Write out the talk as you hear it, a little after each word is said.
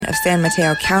of San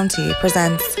Mateo County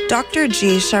presents Dr.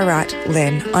 G. Sharat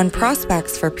Lin on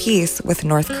prospects for peace with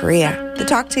North Korea. The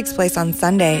talk takes place on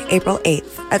Sunday, April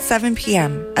 8th at 7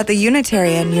 p.m. at the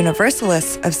Unitarian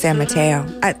Universalists of San Mateo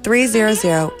at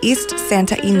 300 East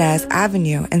Santa Ynez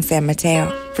Avenue in San Mateo.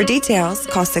 For details,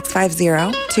 call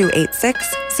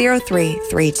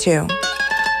 650-286-0332.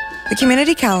 The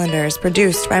community calendar is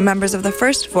produced by members of the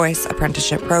First Voice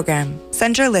Apprenticeship Program.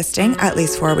 Send your listing at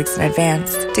least 4 weeks in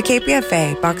advance to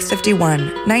KPFA Box 51,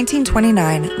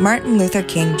 1929 Martin Luther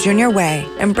King Jr. Way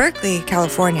in Berkeley,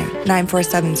 California,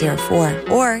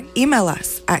 94704. Or email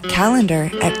us at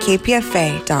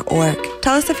calendar@kpfa.org.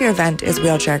 Tell us if your event is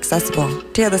wheelchair accessible.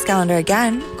 To hear this calendar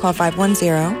again, call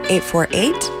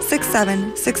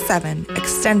 510-848-6767,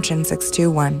 extension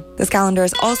 621. This calendar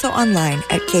is also online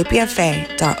at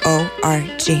kpfa.org.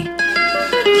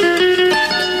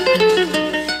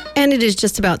 And it is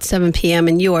just about 7 p.m.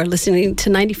 and you are listening to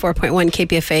 94.1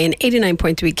 KPFA and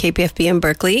 89.3 KPFB in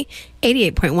Berkeley,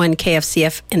 88.1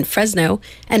 KFCF in Fresno,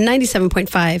 and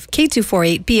 97.5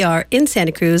 K248BR in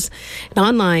Santa Cruz, and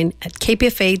online at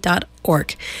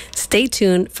kpfa.org. Stay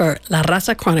tuned for La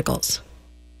Raza Chronicles.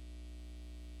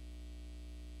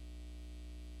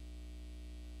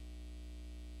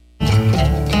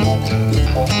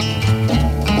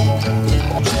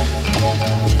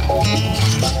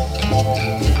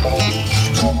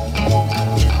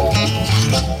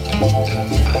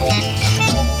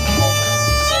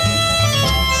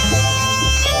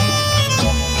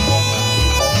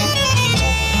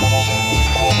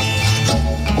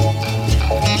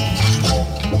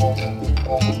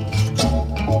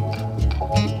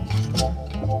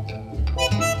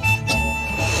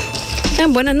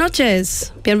 Buenas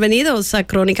noches. Bienvenidos a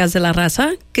Cronicas de la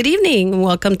Raza. Good evening.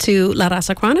 Welcome to La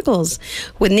Raza Chronicles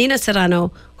with Nina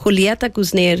Serrano, Julieta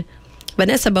Kuzner,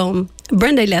 Vanessa Bohm,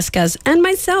 Brenda Ilescas, and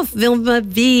myself, Vilma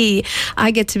V.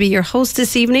 I get to be your host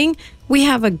this evening. We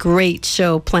have a great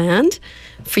show planned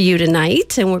for you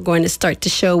tonight, and we're going to start the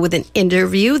show with an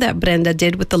interview that Brenda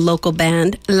did with the local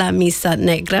band La Misa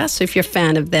Negra. So if you're a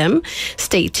fan of them,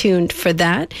 stay tuned for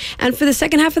that. And for the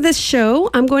second half of this show,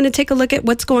 I'm going to take a look at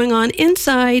what's going on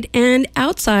inside and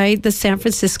outside the San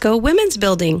Francisco Women's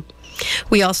Building.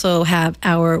 We also have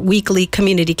our weekly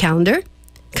community calendar,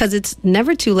 because it's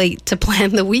never too late to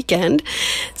plan the weekend.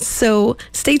 So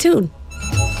stay tuned.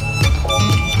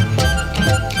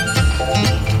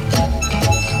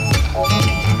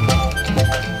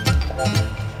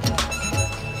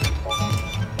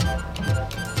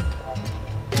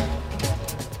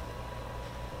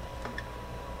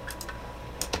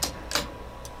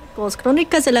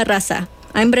 Cronicas de la Raza.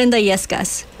 I'm Brenda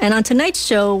Ilescas, and on tonight's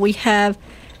show we have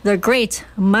the great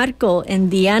Marco and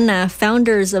Diana,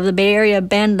 founders of the Bay Area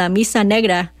band La Misa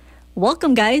Negra.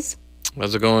 Welcome, guys.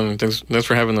 How's it going? Thanks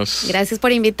for having us. Gracias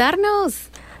por invitarnos.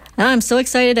 I'm so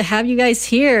excited to have you guys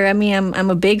here. I mean,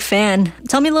 I'm a big fan.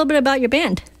 Tell me a little bit about your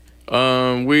band.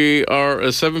 We are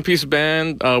a 7-piece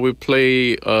band. We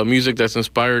play music that's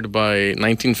inspired by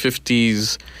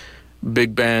 1950s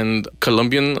big band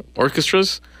Colombian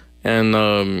orchestras. And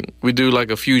we do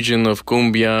like a fusion of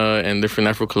cumbia and different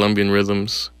Afro-Colombian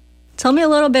rhythms. Tell me a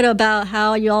little bit about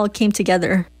how you all came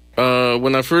together.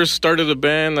 When I first started the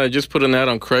band, I just put an ad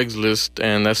on Craigslist,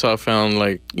 and that's how I found,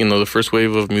 the first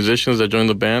wave of musicians that joined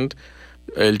the band.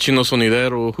 El Chino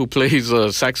Sonidero, who plays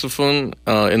saxophone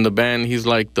in the band, he's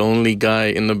like the only guy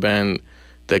in the band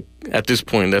that, at this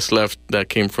point, that's left that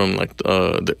came from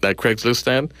that Craigslist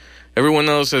ad. Everyone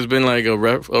else has been like a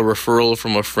referral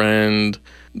from a friend.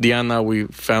 Diana, we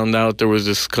found out there was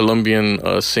this Colombian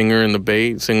singer in the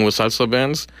Bay singing with salsa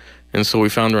bands. And so we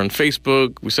found her on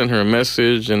Facebook. We sent her a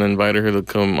message and invited her to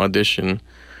come audition.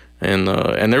 And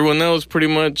everyone else pretty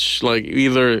much like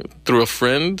either through a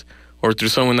friend or through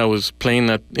someone that was playing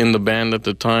in the band at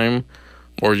the time,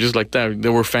 or just like that. They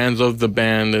were fans of the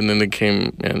band, and then they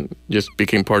came and just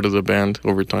became part of the band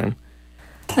over time.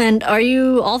 And are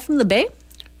you all from the Bay?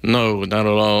 No, not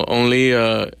at all. Only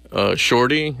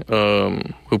Shorty,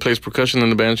 who plays percussion in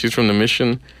the band, she's from the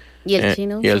Mission. El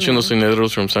Chino? Yeah, El Chino Sonidero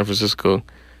from San Francisco.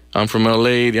 I'm from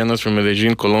LA, Diana's from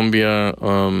Medellin, Colombia,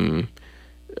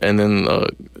 and then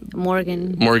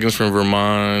Morgan's from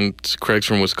Vermont, Craig's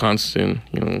from Wisconsin,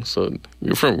 so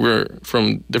we're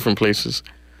from different places.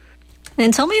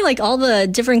 And tell me all the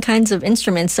different kinds of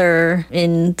instruments are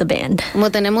in the band. Como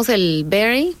tenemos el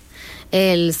Barry,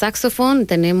 el saxofón,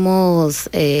 tenemos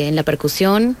en la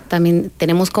percusión, también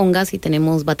tenemos congas y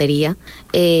tenemos batería,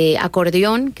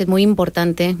 acordeón, que es muy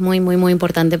importante, muy, muy, muy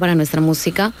importante para nuestra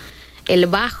música, el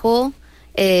bajo,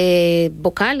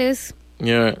 vocales.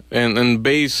 Yeah, and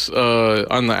bass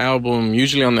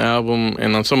usually on the album,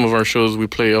 and on some of our shows we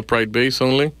play upright bass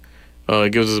only.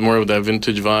 It gives us more of that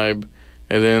vintage vibe.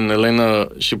 And then Elena,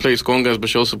 she plays congas, but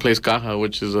she also plays caja,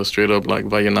 which is a straight up like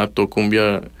vallenato,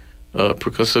 cumbia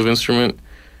percussive instrument.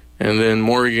 And then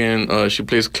Morgan, she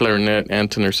plays clarinet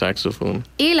and tenor saxophone.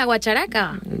 Y la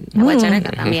guacharaca. La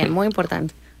guacharaca también, muy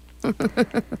importante.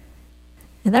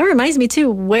 And that reminds me too,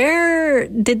 where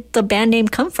did the band name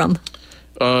come from?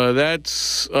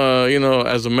 That's,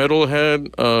 as a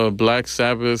metalhead, Black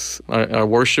Sabbath, I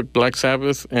worship Black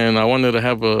Sabbath, and I wanted to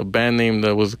have a band name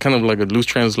that was kind of like a loose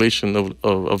translation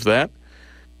of that.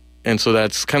 And so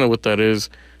that's kind of what that is.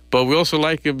 But we also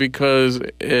like it because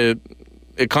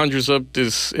it conjures up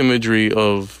this imagery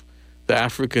of the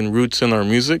African roots in our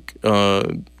music.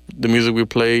 The music we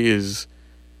play is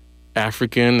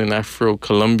African and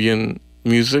Afro-Colombian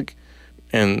music,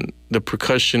 and the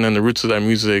percussion and the roots of that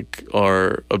music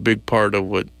are a big part of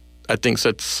what I think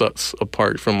sets us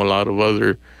apart from a lot of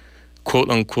other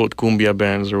quote-unquote cumbia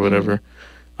bands or whatever.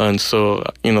 And so,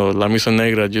 La Misa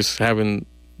Negra, just having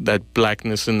that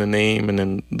blackness in the name and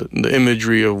then the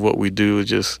imagery of what we do is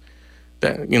just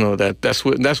that, that's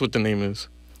what the name is.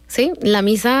 Sí, la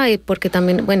misa, porque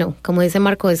también, bueno, como dice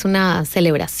Marco, es una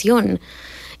celebración.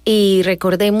 Y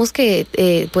recordemos que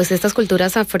pues estas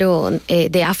culturas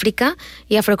de África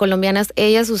y afrocolombianas,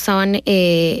 ellas usaban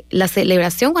la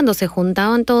celebración cuando se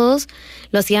juntaban todos,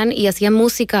 lo hacían y hacían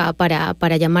música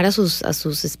para llamar a sus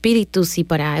espíritus y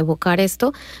para evocar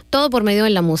esto, todo por medio de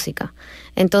la música.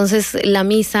 Entonces la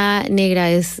misa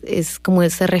negra es como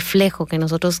ese reflejo que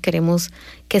nosotros queremos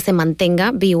que se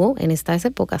mantenga vivo en estas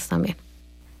épocas también.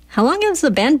 How long has the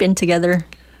band been together?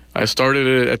 I started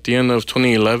it at the end of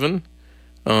 2011.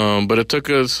 But it took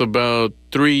us about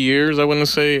 3 years, I want to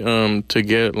say, to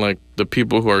get like the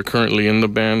people who are currently in the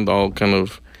band all kind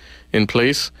of in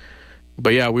place.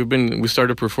 But yeah, we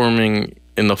started performing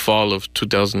in the fall of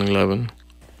 2011.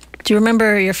 Do you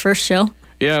remember your first show?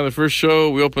 Yeah, the first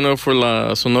show, we opened up for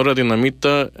La Sonora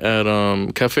Dinamita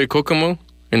at Cafe Kokomo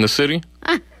in the city.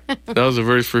 That was the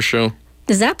very first show.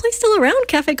 Is that place still around,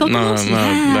 Cafe Kokomo? No,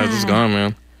 that's gone,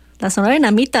 man. La Sonora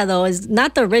Dinamita, though, is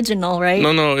not the original, right?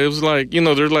 No, it was like,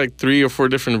 there's like 3 or 4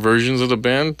 different versions of the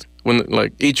band. When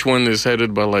like each one is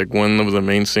headed by like one of the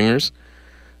main singers.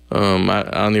 I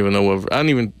don't even know I didn't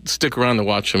even stick around to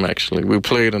watch them, actually. We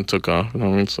played and took off.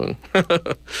 So.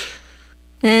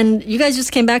 And you guys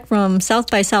just came back from South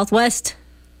by Southwest.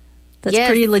 That's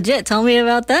pretty legit. Tell me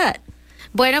about that.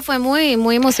 Bueno, fue muy,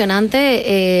 muy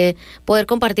emocionante poder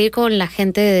compartir con la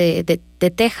gente de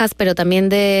Texas, pero también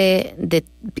de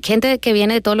gente que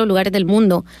viene de todos los lugares del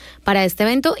mundo para este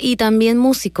evento, y también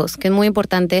músicos, que es muy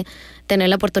importante tener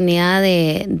la oportunidad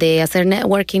de hacer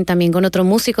networking también con otros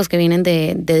músicos que vienen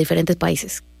de diferentes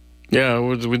países. Yeah,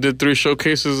 we did 3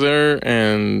 showcases there,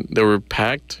 and they were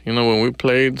packed, when we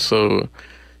played, so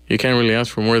you can't really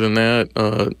ask for more than that.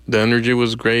 The energy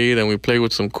was great, and we played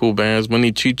with some cool bands,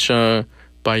 Mani Chicha,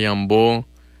 Bayambo,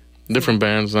 different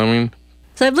bands,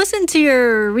 So I've listened to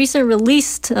your recent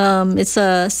release. It's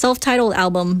a self-titled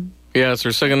album. Yeah, it's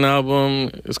our second album.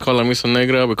 It's called La Misa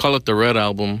Negra. We call it the Red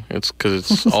Album. It's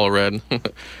because it's all red.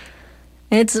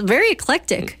 It's very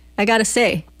eclectic, I gotta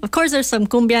say. Of course, there's some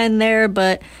cumbia in there,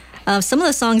 but some of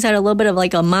the songs had a little bit of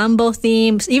like a mambo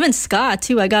theme, even ska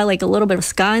too. I got like a little bit of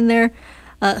ska in there.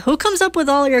 Who comes up with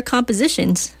all your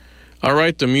compositions? I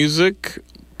write the music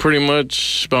pretty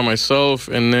much by myself,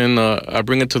 and then I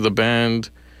bring it to the band.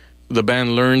 The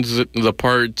band learns the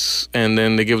parts, and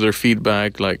then they give their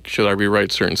feedback, like, should I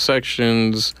rewrite certain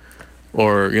sections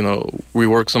or,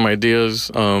 rework some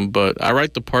ideas. But I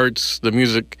write the parts, the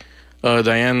music.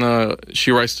 Diana,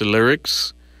 she writes the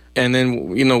lyrics. And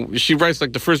then, she writes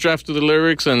like the first draft of the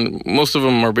lyrics, and most of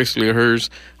them are basically hers.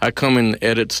 I come and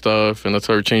edit stuff, and that's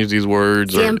how I change these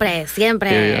words. Siempre.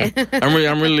 Yeah.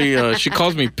 I'm really, she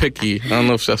calls me picky. I don't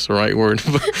know if that's the right word.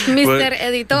 Mr.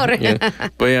 Editor. Yeah.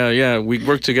 But yeah, we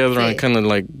work together on kind of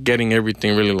like getting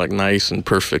everything really like nice and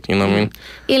perfect, you know what I mean?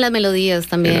 Y las melodías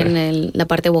también, la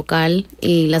parte vocal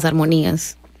y las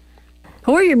armonías.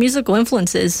 Who are your musical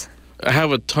influences? I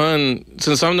have a ton.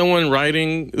 Since I'm the one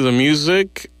writing the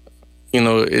music,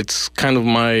 it's kind of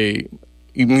my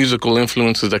musical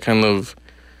influences that kind of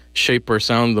shape our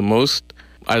sound the most.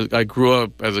 I grew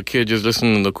up as a kid just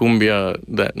listening to the cumbia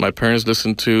that my parents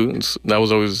listened to. That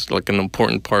was always like an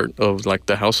important part of like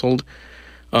the household.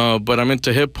 But I'm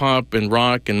into hip hop and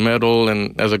rock and metal.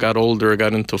 And as I got older, I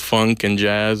got into funk and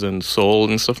jazz and soul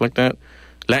and stuff like that.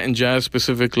 Latin jazz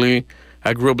specifically.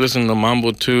 I grew up listening to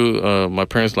mambo too. My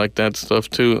parents liked that stuff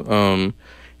too.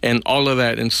 And all of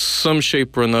that in some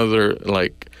shape or another,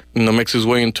 like, makes its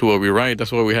way into what we write.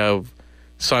 That's why we have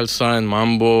salsa and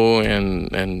mambo,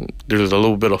 and there's a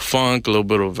little bit of funk, a little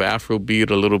bit of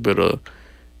Afrobeat, a little bit of,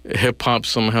 hip hop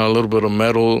somehow, a little bit of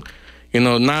metal,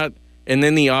 not in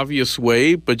any obvious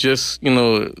way, but just,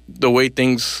 the way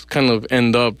things kind of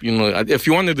end up, if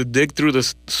you wanted to dig through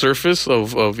the surface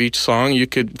of each song, you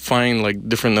could find like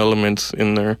different elements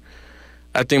in there.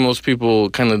 I think most people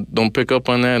kind of don't pick up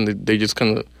on that, and they just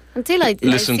kind of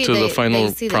listen to the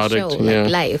final product. Show,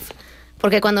 live.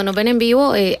 Porque cuando nos ven en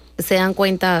vivo, se dan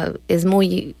cuenta,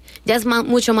 ya es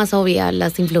mucho más obvia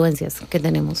las influencias que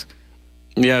tenemos.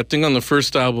 Yeah, I think on the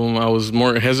first album, I was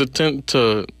more hesitant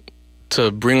to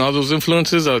bring all those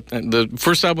influences. The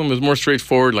first album is more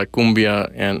straightforward, like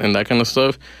cumbia and that kind of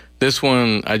stuff. This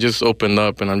one, I just opened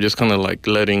up, and I'm just kind of like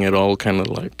letting it all kind of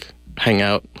like hang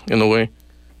out in a way.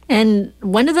 And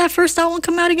when did that first album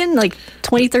come out again? Like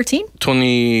 2013?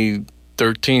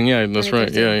 2013, yeah, that's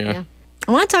right. Yeah.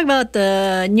 I want to talk about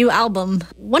the new album.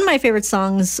 One of my favorite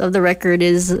songs of the record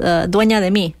is Dueña de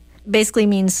Mí. Basically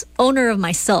means owner of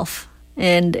myself.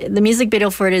 And the music video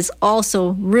for it is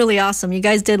also really awesome. You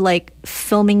guys did like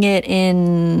filming it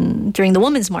during the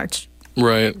Women's March.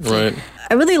 Right.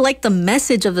 I really like the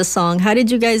message of the song. How did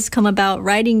you guys come about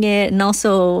writing it and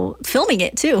also filming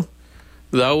it too?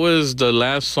 That was the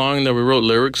last song that we wrote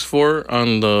lyrics for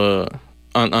on the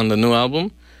new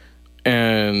album,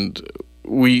 and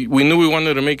we knew we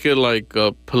wanted to make it like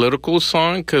a political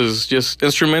song because just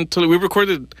instrumentally we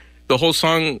recorded the whole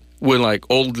song with like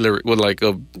old lyrics with like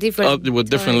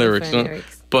different lyrics.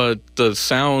 But the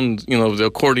sound, the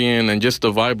accordion and just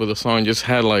the vibe of the song just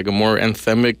had like a more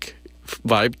anthemic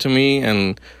vibe to me,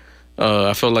 and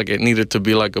I felt like it needed to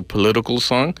be like a political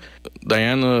song.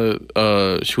 Diana,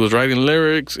 she was writing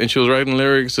lyrics, and she was writing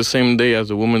lyrics the same day as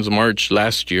the Women's March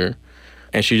last year.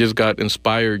 And she just got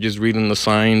inspired just reading the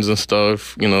signs and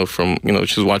stuff, from,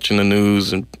 she was watching the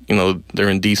news and, they're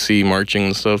in D.C. marching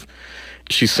and stuff.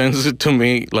 She sends it to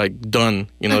me like done,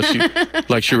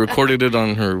 she recorded it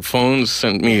on her phone,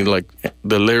 sent me like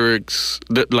the lyrics,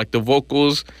 like the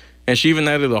vocals, and she even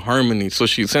added a harmony. So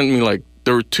she sent me like,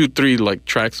 there were 2-3 like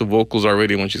tracks of vocals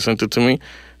already when she sent it to me,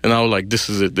 and I was like, this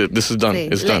is it, this is done,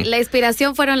 sí, it's done. La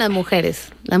inspiración fueron las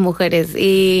mujeres,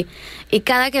 y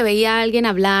cada que veía a alguien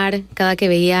hablar, cada que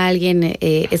veía a alguien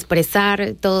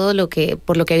expresar todo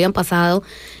por lo que habían pasado,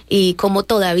 y como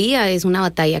todavía es una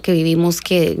batalla que vivimos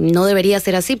que no debería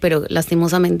ser así, pero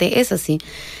lastimosamente es así.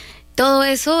 Todo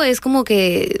eso es como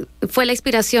que fue la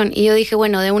inspiración, y yo dije,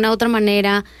 bueno, de una u otra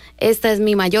manera, esta es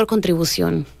mi mayor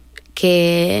contribución,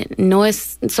 que no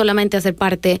es solamente hacer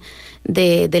parte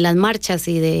de las marchas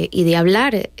y de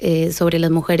hablar sobre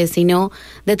las mujeres, sino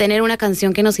de tener una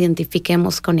canción que nos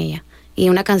identifiquemos con ella, y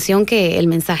una canción que el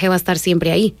mensaje va a estar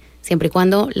siempre ahí, siempre y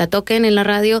cuando la toquen en la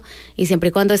radio y siempre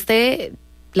y cuando esté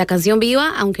la canción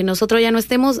viva, aunque nosotros ya no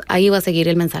estemos, ahí va a seguir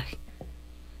el mensaje.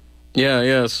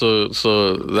 Yeah, so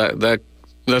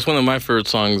that's one of my favorite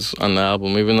songs on the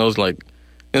album, even though it's like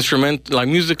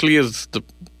musically is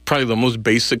probably the most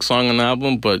basic song on the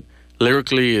album, but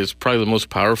lyrically is probably the most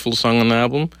powerful song on the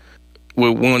album.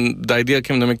 When the idea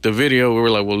came to make the video, we were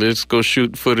like, well, let's go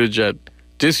shoot footage at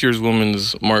this year's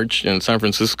Women's March in San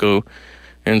Francisco.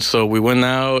 And so we went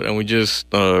out and we just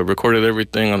recorded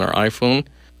everything on our iPhone,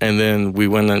 and then we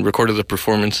went and recorded the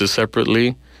performances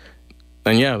separately.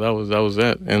 And yeah, that was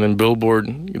that. And then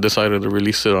Billboard decided to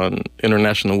release it on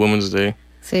International Women's Day.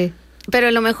 Sí, pero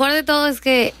lo mejor de todo es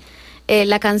que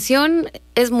la canción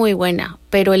es muy buena,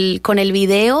 pero con el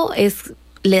video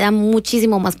le da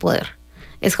muchísimo más poder.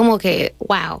 Es como que,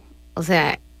 wow, o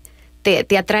sea,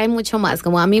 te atrae mucho más.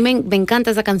 Como a mí me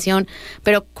encanta esa canción,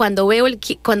 pero cuando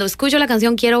escucho la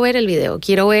canción quiero ver el video,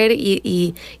 quiero ver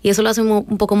y eso lo hace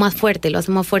un poco más fuerte, lo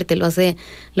hace más fuerte, lo hace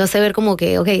ver como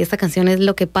que, okay, esta canción es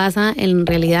lo que pasa en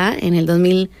realidad en el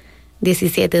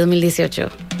 2017, 2018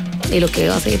 y lo que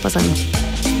va a seguir pasando.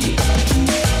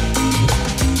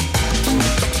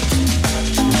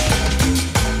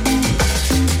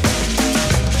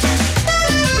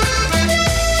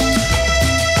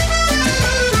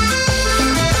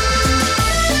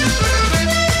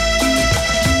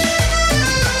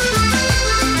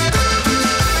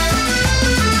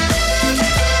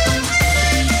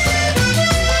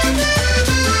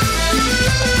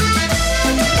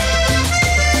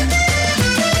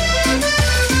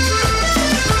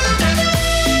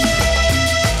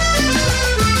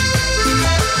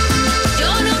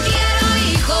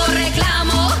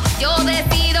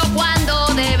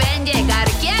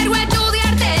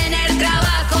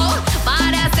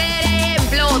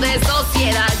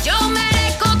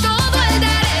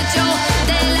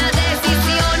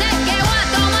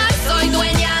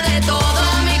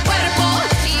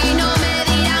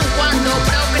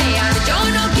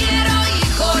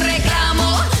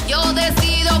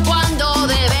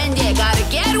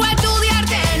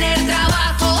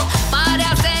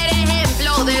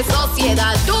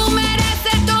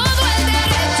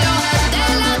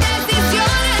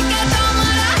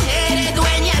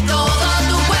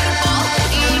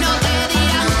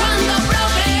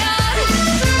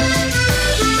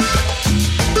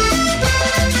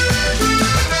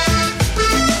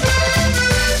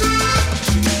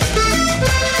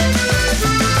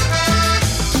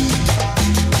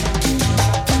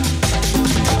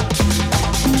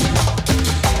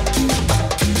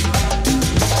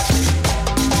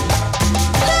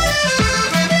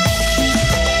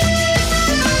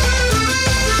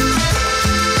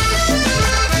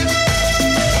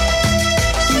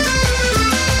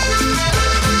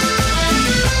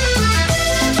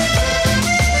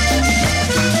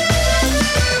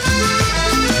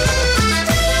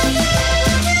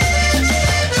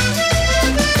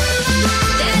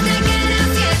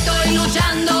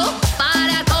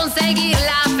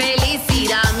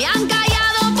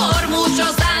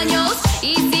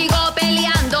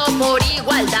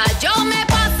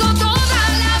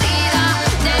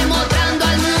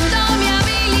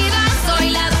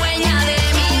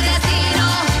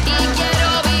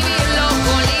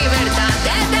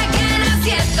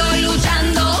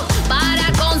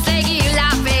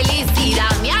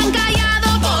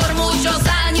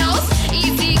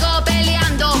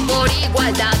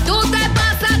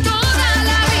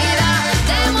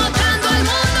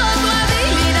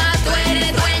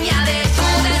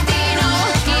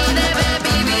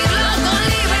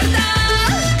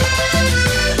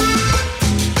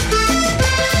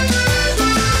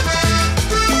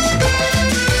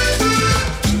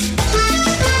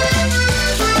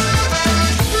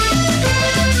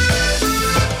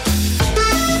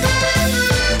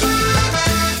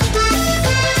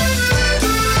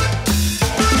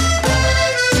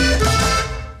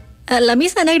 La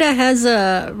Misa Negra has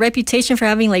a reputation for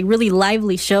having like really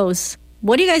lively shows.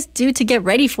 What do you guys do to get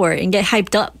ready for it and get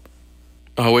hyped up?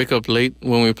 I wake up late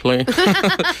when we play.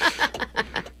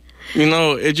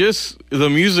 The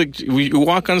music, we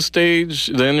walk on stage,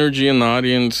 the energy in the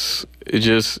audience,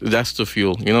 that's the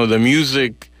fuel. The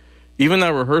music, even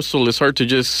at rehearsal, it's hard to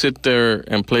just sit there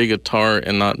and play guitar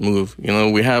and not move.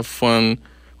 We have fun.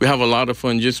 We have a lot of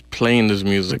fun just playing this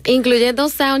music. Incluyendo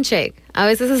soundcheck. A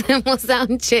veces hacemos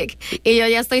soundcheck y yo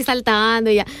ya estoy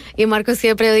saltando y Marco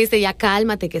siempre dice, ya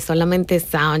cálmate, que solamente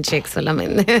soundcheck,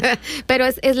 solamente. Pero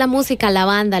es la música, la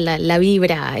banda, la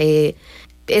vibra,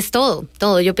 es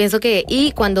todo. Yo pienso que,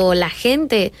 y cuando la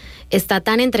gente está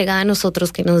tan entregada a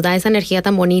nosotros que nos da esa energía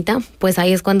tan bonita, pues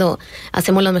ahí es cuando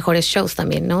hacemos los mejores shows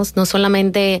también, ¿no? No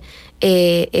solamente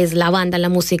es la banda, la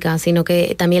música, sino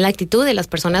que también la actitud de las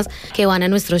personas que van a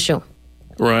nuestro show.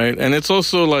 Right, and it's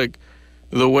also like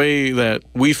the way that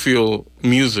we feel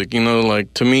music,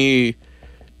 like to me,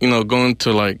 going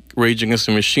to like Rage Against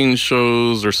the Machine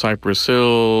shows or Cypress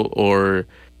Hill or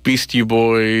Beastie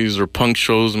Boys or punk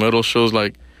shows, metal shows,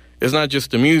 like it's not just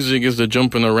the music, it's the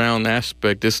jumping around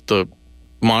aspect, it's the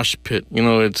mosh pit,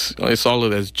 it's all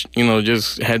of that,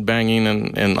 just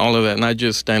headbanging and all of that, not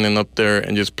just standing up there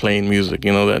and just playing music,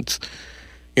 that's,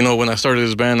 when I started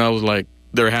this band, I was like,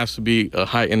 there has to be a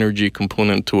high energy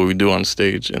component to what we do on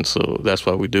stage, and so that's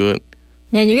why we do it.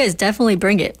 Yeah, you guys definitely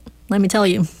bring it. Let me tell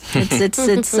you,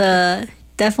 it's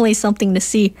definitely something to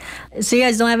see. So you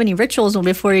guys don't have any rituals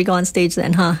before you go on stage,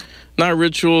 then, huh? Not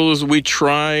rituals. We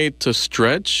try to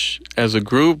stretch as a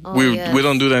group. We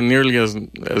don't do that nearly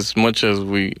as much as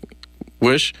we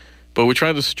wish, but we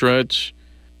try to stretch.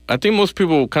 I think most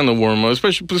people kind of warm up,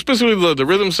 especially the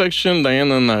rhythm section.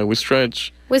 Diana and I, we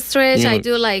stretch. I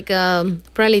do like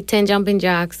probably 10 jumping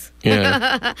jacks.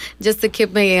 Yeah. Just to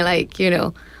keep me like,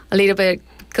 a little bit,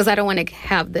 because I don't want to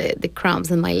have the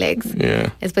cramps in my legs.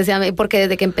 Yeah. Especialmente porque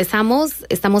desde que empezamos,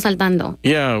 estamos saltando.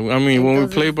 Yeah, I mean, when we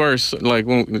play bars, like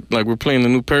we're playing the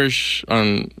new parish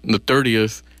on the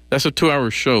 30th, that's a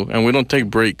 2-hour show, and we don't take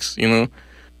breaks,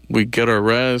 We get our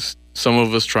rest. Some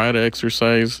of us try to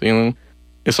exercise,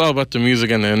 It's all about the music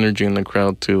and the energy in the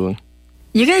crowd, too.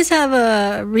 You guys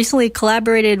have recently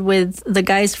collaborated with the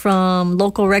guys from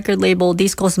local record label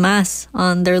Discos Más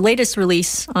on their latest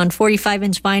release on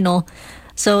 45-inch vinyl.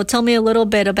 So tell me a little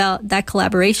bit about that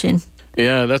collaboration.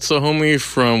 Yeah, that's a homie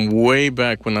from way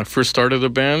back when I first started the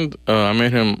band. I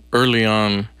met him early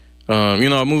on.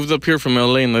 I moved up here from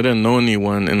LA and I didn't know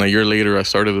anyone. And a year later, I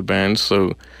started the band.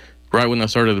 So right when I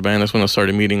started the band, that's when I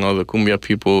started meeting all the cumbia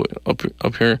people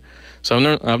up here. So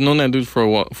I've known that dude for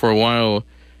a while.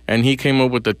 And he came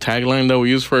up with the tagline that we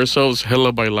use for ourselves,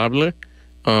 Hella Bailable.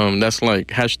 That's like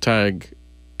hashtag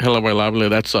Hella Bailable,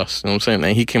 that's us. You know what I'm saying?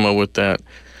 And he came up with that.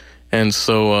 And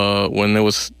so when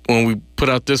we put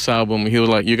out this album, he was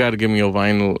like, you got to give me a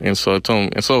vinyl. And so I told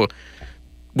him. And so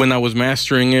when I was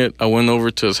mastering it, I went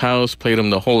over to his house, played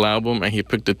him the whole album, and he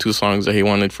picked the 2 songs that he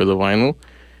wanted for the vinyl.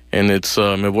 And it's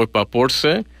Me Voy Pa'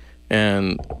 Porce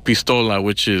and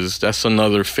Pistola, that's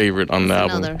another favorite on the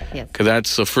album. Because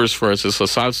that's the first for us. It's a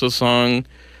salsa song.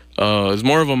 It's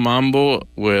more of a mambo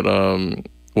with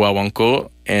guaguancó.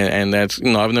 And that's,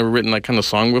 I've never written that kind of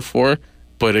song before.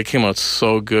 But it came out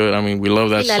so good. I mean, we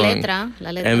love that song. Letra.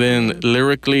 And then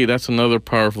lyrically, that's another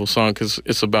powerful song because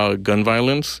it's about gun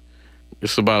violence.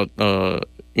 It's about, the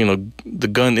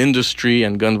gun industry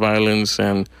and gun violence.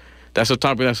 And that's a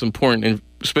topic that's important, and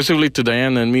specifically to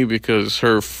Diana and me, because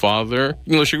her father,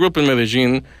 she grew up in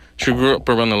Medellin. She grew up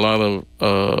around a lot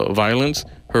of violence.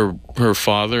 Her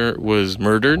father was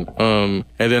murdered. And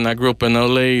then I grew up in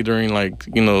LA during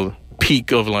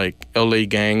peak of like LA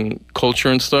gang culture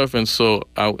and stuff, and so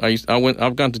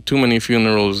I've gone to too many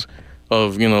funerals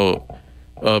of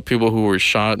people who were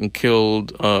shot and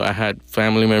killed. I had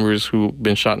family members who've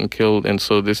been shot and killed, and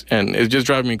so it just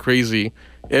drives me crazy.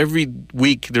 Every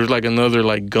week there's like another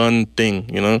like gun thing,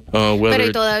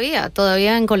 Pero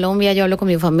todavía en Colombia yo hablo con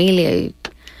mi familia y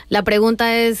la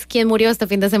pregunta es ¿quién murió este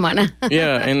fin de semana?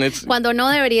 Yeah, and it's cuando no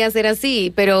debería ser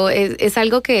así, pero es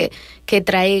algo que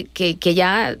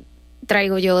ya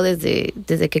traigo yo desde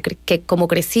que como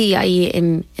crecí ahí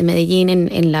en Medellín,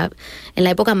 en la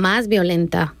época más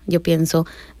violenta, yo pienso,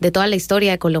 de toda la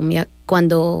historia de Colombia,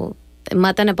 cuando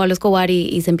matan a Pablo Escobar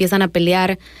y se empiezan a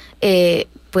pelear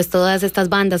pues todas estas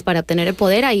bandas para obtener el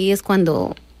poder. Ahí es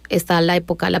cuando está la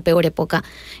peor época.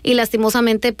 Y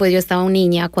lastimosamente, pues yo estaba una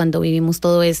niña cuando vivimos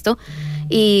todo esto.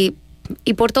 Y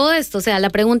por todo esto, o sea, la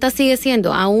pregunta sigue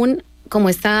siendo, aún como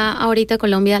está ahorita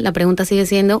Colombia, la pregunta sigue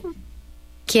siendo,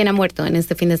 quién ha muerto en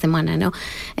este fin de semana, ¿no?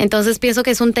 Entonces pienso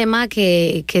que es un tema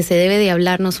que se debe de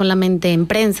hablar no solamente en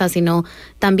prensa, sino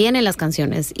también en las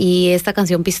canciones. Y esta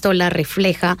canción Pistola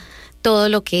refleja todo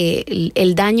lo que,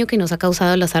 el daño que nos ha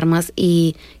causado las armas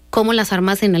y cómo las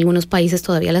armas en algunos países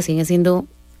todavía sigue siendo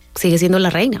la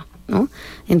reina, ¿no?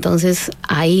 Entonces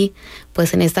ahí,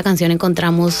 pues en esta canción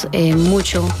encontramos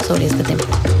mucho sobre este tema.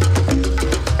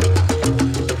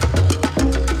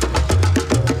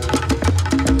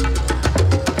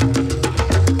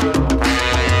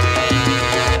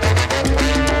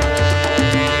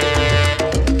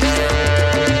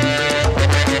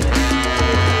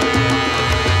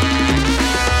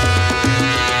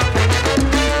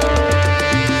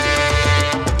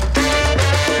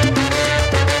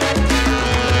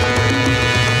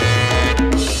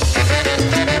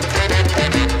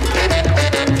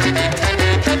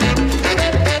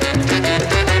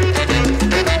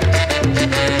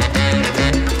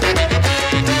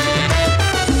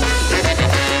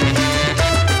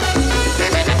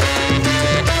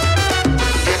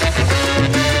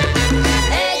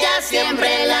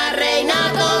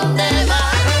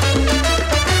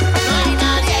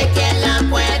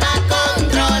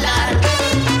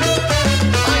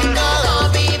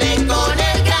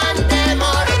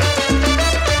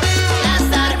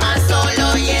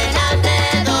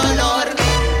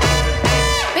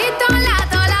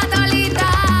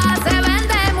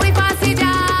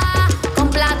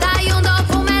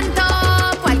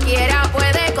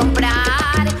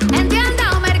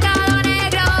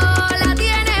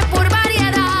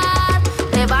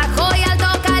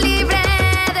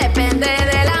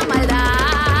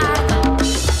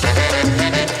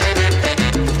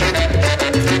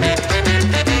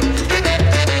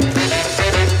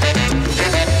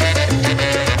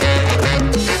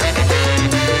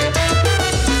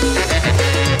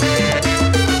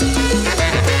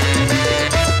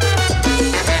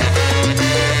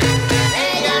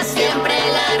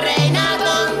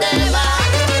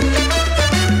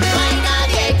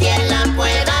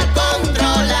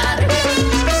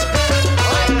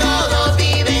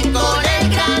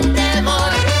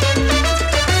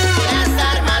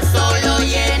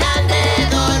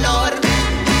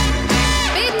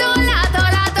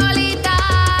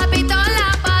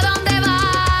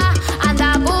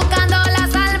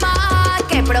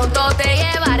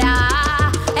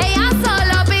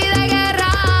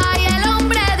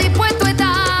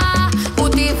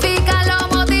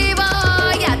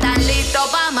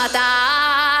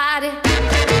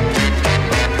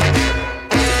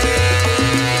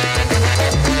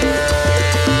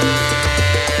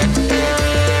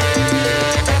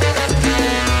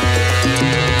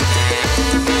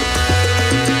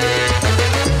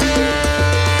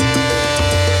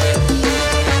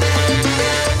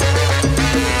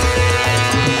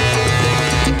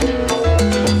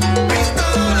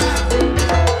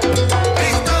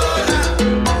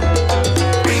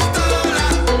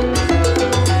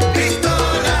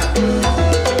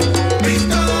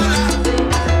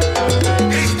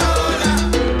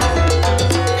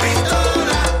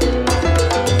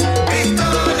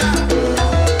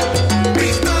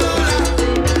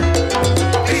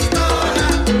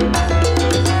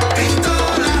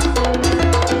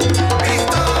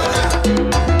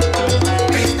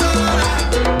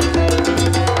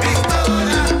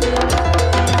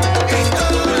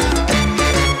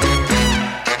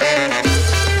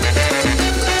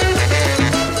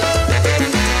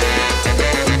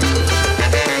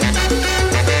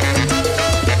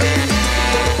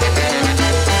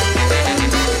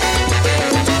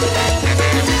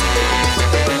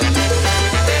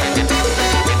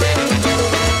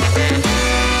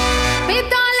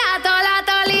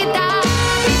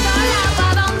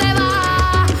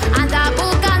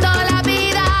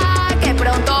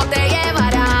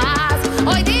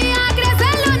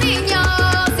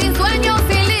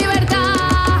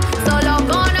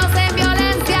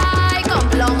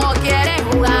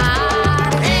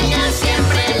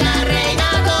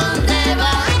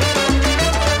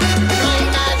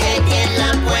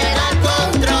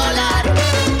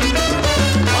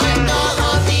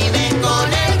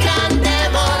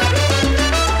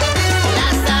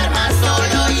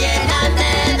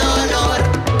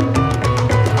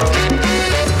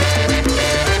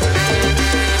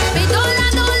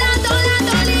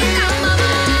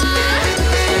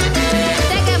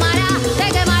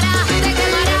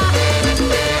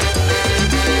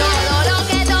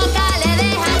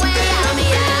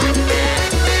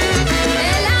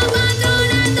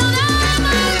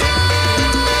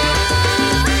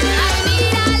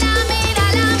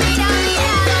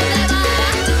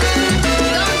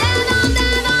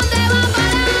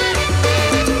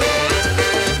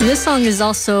 this song is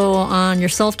also on your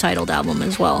self-titled album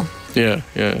as well. Yeah.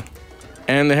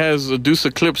 And it has a deuce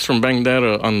of clips from Bang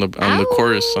Data on the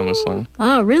chorus on the song.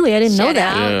 Oh, really? I didn't know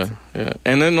that. Yeah.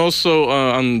 And then also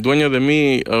on Dueña de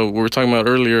Mi, we were talking about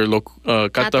earlier,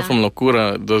 Cata from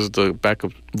Locura does the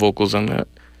backup vocals on that.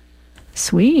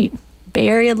 Sweet. Bay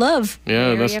Area love.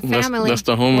 Yeah, that's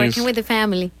the homies. Working with the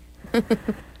family.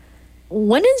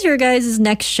 When is your guys'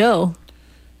 next show?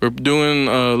 We're doing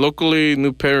locally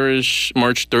New Parish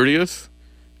March 30th,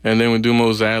 and then we do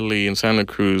Mose Alley in Santa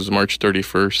Cruz March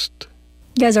 31st.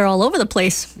 You guys are all over the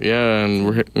place. Yeah,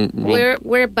 and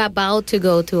we're about to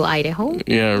go to Idaho.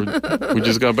 Yeah, we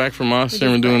just got back from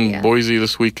Austin. We're doing Boise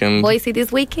this weekend. And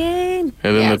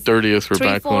then the 30th we're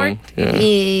back home. Yeah.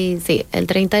 Y sí, el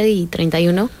 30 y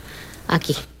 31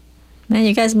 aquí. Man,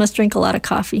 you guys must drink a lot of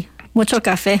coffee. Mucho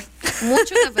café.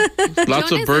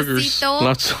 Lots of burgers.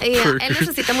 Él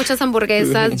necesita muchas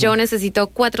hamburguesas. Yo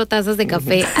necesito 4 tazas de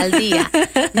café al día.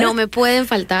 No me pueden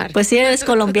faltar. Pues si eres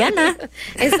colombiana.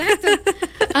 Exacto.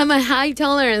 I'm a high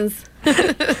tolerance.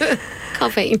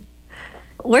 Caffeine.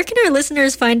 Where can our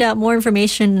listeners find out more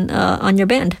information on your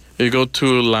band? You go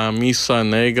to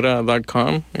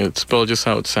lamisanegra.com. It's spelled just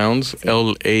how it sounds.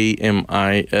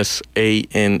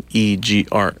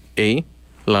 LAMISANEGRA.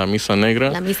 La Misa Negra.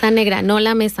 La Misa Negra, no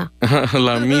la mesa.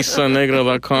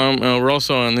 LaMisaNegra.com. We're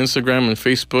also on Instagram and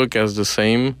Facebook as the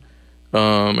same.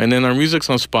 And then our music's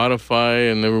on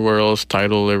Spotify and everywhere else,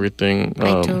 Tidal, everything.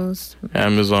 iTunes.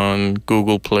 Amazon,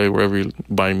 Google Play, wherever you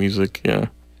buy music, yeah.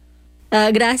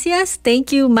 Gracias.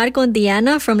 Thank you, Marco and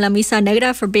Diana from La Misa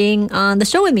Negra, for being on the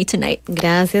show with me tonight.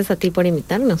 Gracias a ti por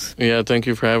invitarnos. Yeah, thank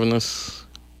you for having us.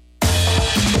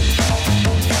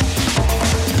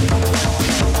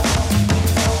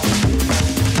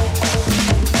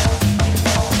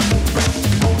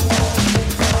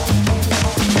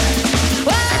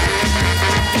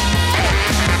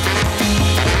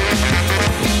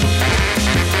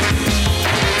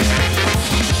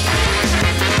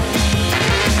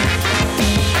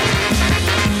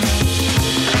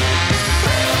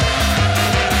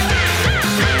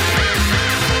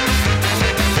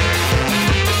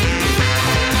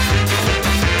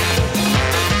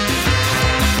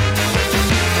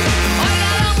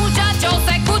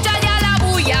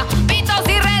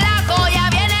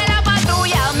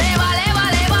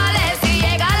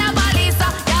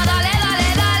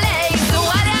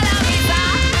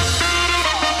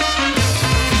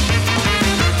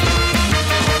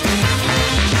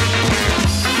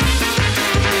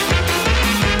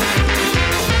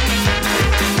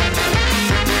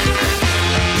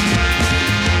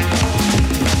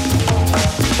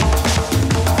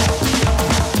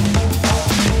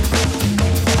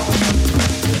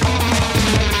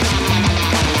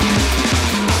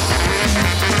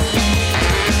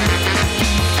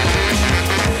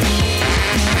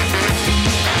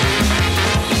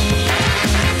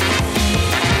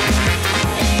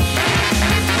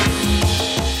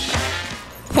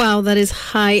 Wow, that is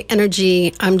high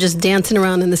energy. I'm just dancing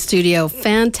around in the studio.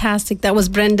 Fantastic. That was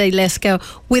Brenda Ileska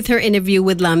with her interview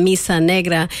with La Misa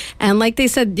Negra. And like they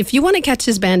said, if you want to catch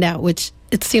this band out, which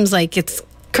it seems like it's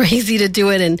crazy to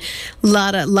do it and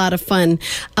lot of fun,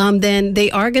 then they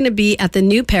are going to be at the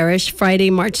New Parish Friday,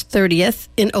 March 30th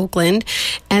in Oakland.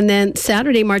 And then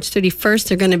Saturday, March 31st,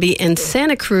 they're going to be in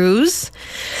Santa Cruz.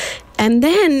 And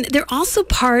then they're also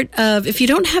part of, if you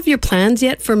don't have your plans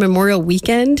yet for Memorial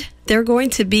Weekend, they're going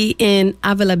to be in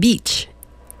Avila Beach.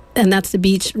 And that's the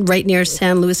beach right near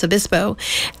San Luis Obispo.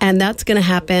 And that's going to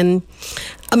happen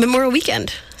a Memorial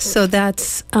Weekend. So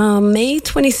that's May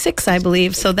 26th, I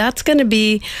believe. So that's going to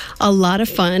be a lot of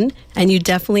fun. And you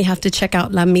definitely have to check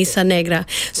out La Misa Negra.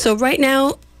 So right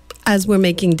now, as we're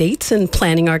making dates and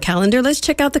planning our calendar, let's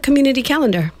check out the community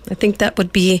calendar. I think that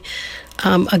would be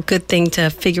a good thing to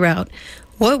figure out.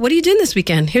 What are you doing this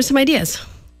weekend? Here's some ideas.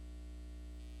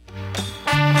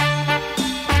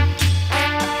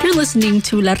 You're listening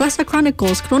to La Raza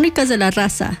Chronicles, Cronicas de la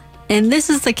Raza, and this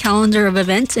is the calendar of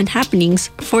events and happenings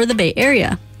for the Bay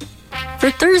Area. For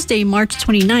Thursday, March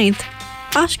 29th,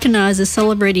 Ashkenaz is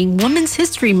celebrating Women's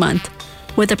History Month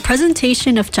with a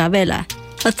presentation of Chavela,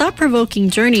 a thought-provoking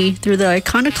journey through the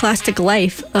iconoclastic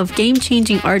life of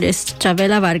game-changing artist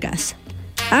Chavela Vargas.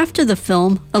 After the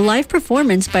film, a live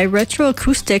performance by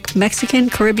retro-acoustic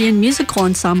Mexican-Caribbean musical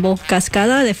ensemble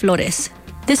Cascada de Flores.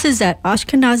 This is at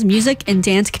Ashkenaz Music and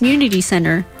Dance Community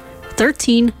Center,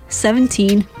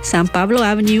 1317 San Pablo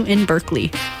Avenue in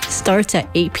Berkeley. Starts at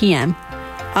 8 p.m.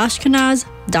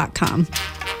 Ashkenaz.com.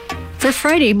 For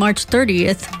Friday, March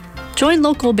 30th, join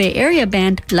local Bay Area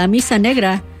band La Misa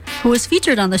Negra, who was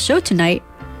featured on the show tonight,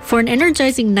 for an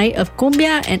energizing night of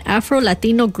cumbia and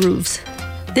Afro-Latino grooves.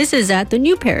 This is at the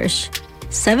New Parish,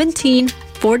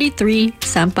 1743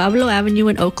 San Pablo Avenue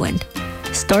in Oakland.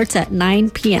 Starts at 9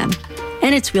 p.m.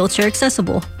 and it's wheelchair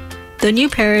accessible.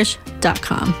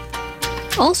 thenewparish.com.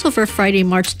 Also for Friday,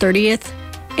 March 30th,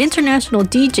 international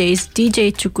DJs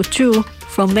DJ Chucuchu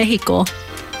from Mexico,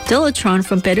 Dilatron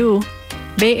from Peru,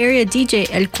 Bay Area DJ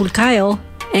El Culcayo,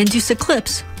 and Deuce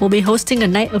Eclipse will be hosting a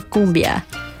night of cumbia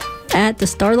at the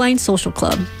Starline Social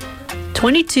Club,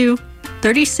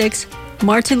 2236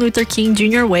 Martin Luther King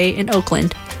Jr. Way in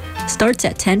Oakland. Starts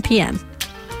at 10 p.m.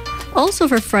 Also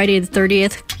for Friday the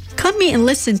 30th, come meet and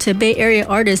listen to Bay Area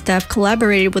artists that have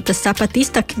collaborated with the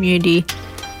Zapatista community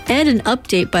and an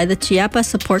update by the Chiapas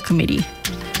Support Committee.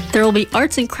 There will be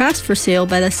arts and crafts for sale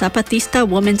by the Zapatista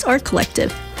Women's Art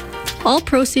Collective. All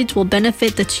proceeds will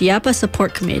benefit the Chiapas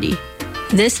Support Committee.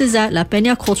 This is at La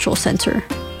Peña Cultural Center,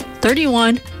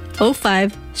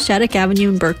 3105 Shattuck Avenue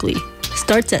in Berkeley.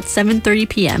 Starts at 7:30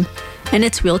 p.m. and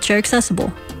it's wheelchair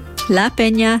accessible.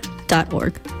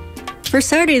 lapeña.org. For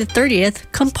Saturday the 30th,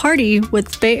 come party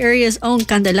with Bay Area's own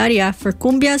Candelaria for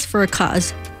Cumbias for a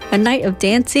Cause, a night of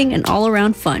dancing and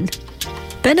all-around fun.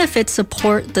 Benefits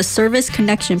support the Service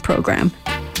Connection Program.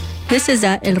 This is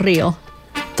at El Rio,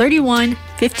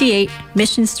 3158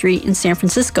 Mission Street in San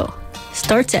Francisco.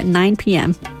 Starts at 9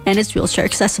 p.m. and is wheelchair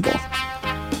accessible.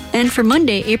 And for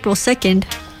Monday, April 2nd,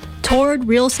 Toward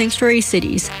Real Sanctuary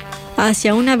Cities,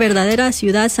 Hacia una verdadera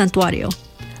ciudad santuario.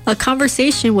 A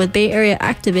conversation with Bay Area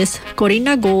activists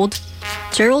Corina Gold,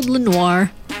 Gerald Lenoir,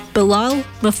 Bilal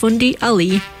Mafundi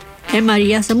Ali, and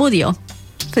Maria Zamudio.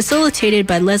 Facilitated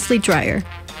by Leslie Dreyer,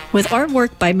 with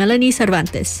artwork by Melanie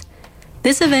Cervantes.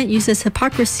 This event uses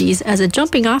hypocrisies as a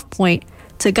jumping-off point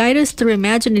to guide us through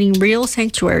imagining real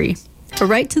sanctuary, a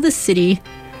right to the city,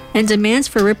 and demands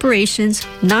for reparations,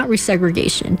 not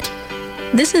resegregation.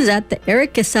 This is at the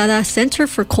Eric Quesada Center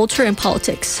for Culture and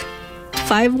Politics,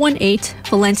 518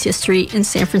 Valencia Street in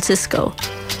San Francisco.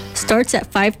 Starts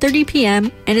at 5:30 p.m.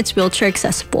 and it's wheelchair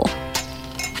accessible.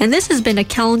 And this has been a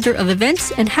calendar of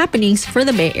events and happenings for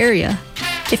the Bay Area.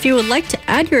 If you would like to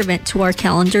add your event to our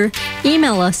calendar,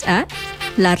 email us at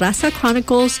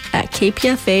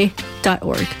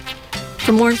larazacronicles@kpfa.org.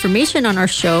 For more information on our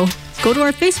show, go to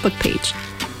our Facebook page,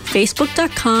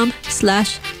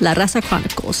 facebook.com/La Raza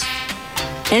Chronicles.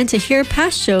 And to hear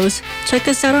past shows, check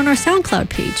us out on our SoundCloud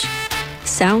page,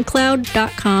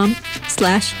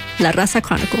 soundcloud.com/La Raza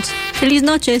Chronicles. Feliz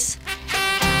noches!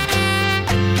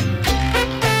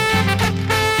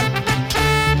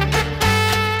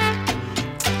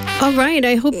 All right.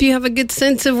 I hope you have a good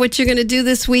sense of what you're going to do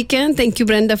this weekend. Thank you,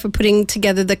 Brenda, for putting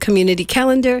together the community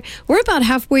calendar. We're about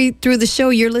halfway through the show.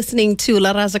 You're listening to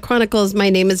La Raza Chronicles.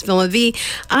 My name is Vilma V.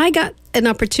 I got an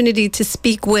opportunity to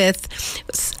speak with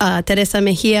Teresa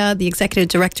Mejia, the executive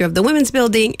director of the Women's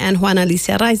Building, and Juana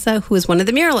Alicia Raza, who is one of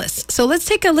the muralists. So let's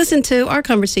take a listen to our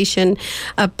conversation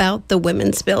about the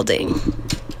Women's Building.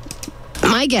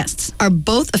 My guests are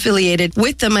both affiliated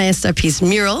with the Maestra Peace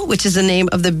mural, which is the name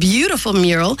of the beautiful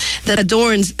mural that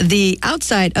adorns the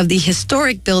outside of the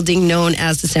historic building known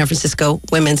as the San Francisco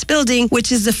Women's Building,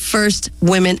 which is the first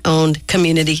women-owned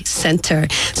community center.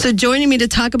 So joining me to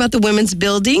talk about the Women's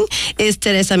Building is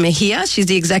Teresa Mejia. She's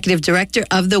the executive director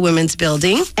of the Women's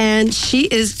Building, and she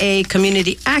is a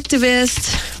community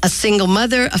activist, a single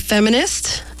mother, a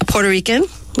feminist, a Puerto Rican.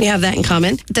 We have that in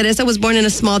common. Teresa was born in a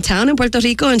small town in Puerto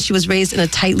Rico, and she was raised in a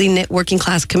tightly knit working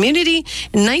class community.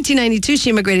 In 1992, she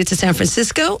immigrated to San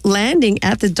Francisco, landing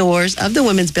at the doors of the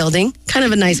Women's Building. Kind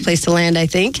of a nice place to land, I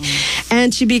think.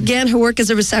 And she began her work as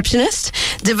a receptionist,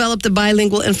 developed a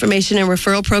bilingual information and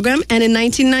referral program, and in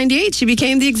 1998, she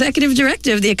became the executive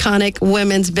director of the iconic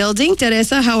Women's Building.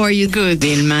 Teresa, how are you? Good,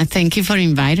 Vilma. Thank you for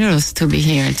inviting us to be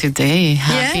here today.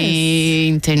 Happy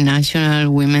International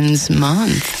Women's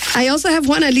Month. I also have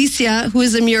Juana Alicia, who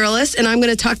is a muralist, and I'm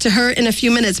going to talk to her in a few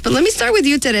minutes. But let me start with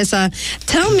you, Teresa.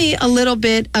 Tell me a little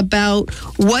bit about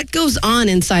what goes on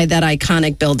inside that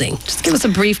iconic building. Just give us a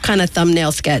brief kind of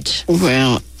thumbnail sketch.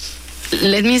 Well,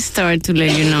 let me start to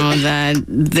let you know that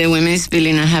the Women's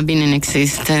Building have been in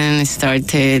existence,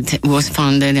 was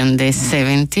founded in the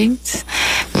 70s.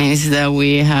 Means that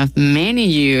we have many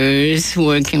years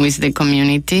working with the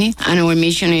community. And our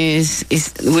mission is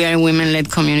we are a women-led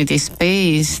community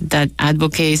space that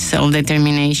advocates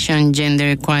self-determination, gender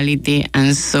equality,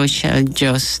 and social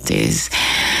justice.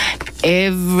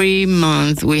 Every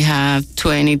month we have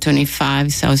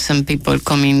 25,000 people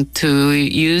coming to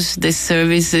use the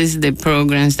services, the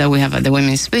programs that we have at the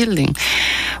Women's Building.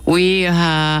 We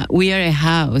are a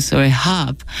house or a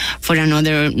hub for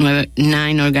another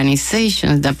 9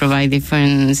 organizations that provide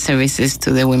different services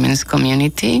to the women's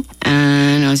community.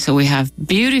 And also we have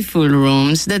beautiful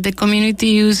rooms that the community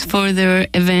use for their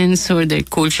events or their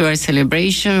cultural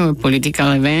celebration or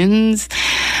political events.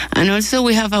 And also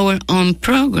we have our own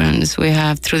programs. We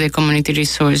have through the community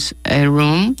resource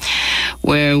room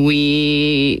where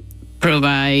we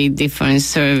provide different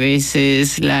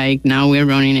services. Like now we're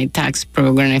running a tax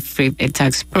program, a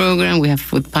tax program. We have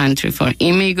food pantry for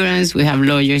immigrants. We have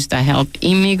lawyers that help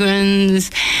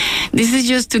immigrants. This is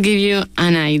just to give you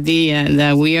an idea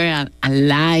that we are a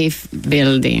live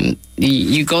building.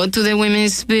 You go to the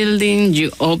women's building,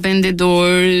 you open the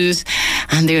doors,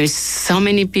 and there are so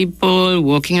many people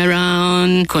walking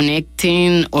around,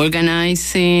 connecting,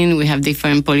 organizing. We have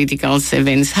different political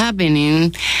events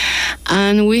happening.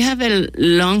 And we have a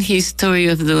long history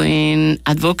of doing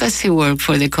advocacy work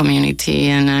for the community.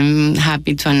 And I'm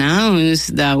happy to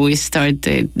announce that we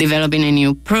started developing a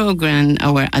new program,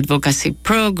 our advocacy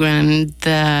program,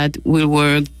 that will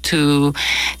work to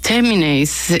terminate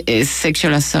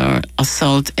sexual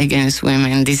assault against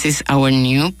women. This is our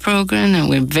new program, and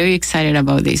we're very excited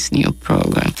about this new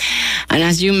program. And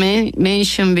as you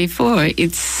mentioned before,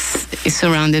 it's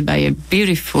surrounded by a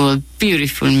beautiful,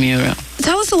 beautiful mural.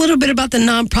 Tell us a little bit about the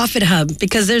nonprofit hub,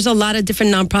 because there's a lot of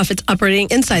different nonprofits operating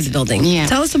inside the building. Yeah.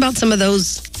 Tell us about some of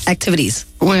those activities.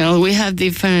 Well, we have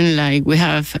different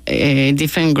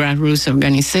grassroots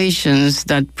organizations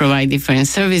that provide different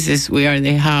services. We are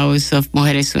the House of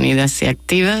Mujeres Unidas y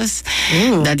Activas.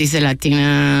 That is a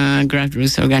Latina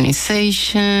grassroots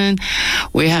organization.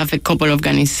 We have a couple of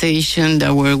organizations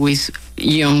that work with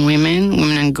young women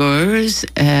and girls,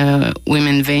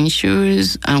 women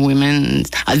ventures and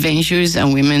women's adventures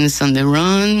and women's on the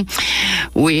run.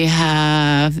 We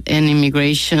have an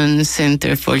immigration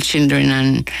center for children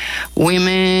and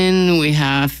women. We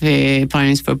have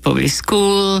Parents for Public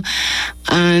School.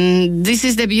 And this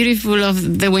is the beautiful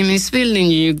of the women's building.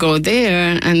 You go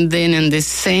there, and then in the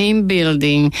same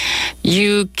building,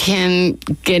 you can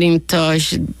get in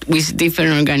touch with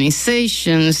different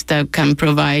organizations that can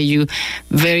provide you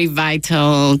very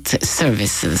vital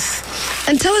services.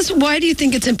 And tell us, why do you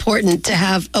think it's important to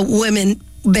have a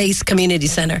women-based community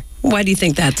center? Why do you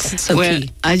think that's so key?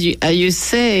 As you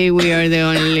say, we are the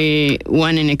only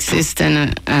one in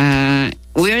existence.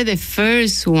 We are the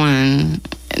first one,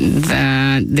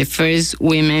 the first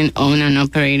women-owned and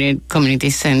operated community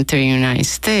center in the United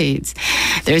States.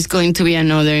 There's going to be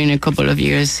another in a couple of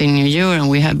years in New York, and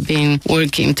we have been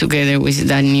working together with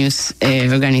that news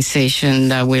organization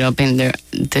that will open their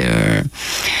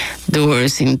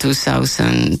doors in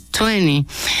 2020.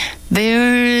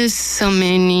 There's so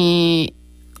many.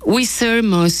 We serve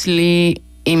mostly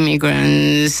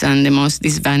immigrants and the most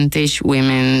disadvantaged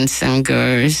women and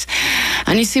girls.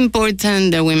 And it's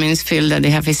important that women feel that they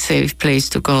have a safe place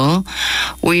to go.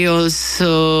 We own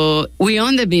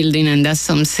the building, and that's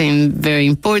something very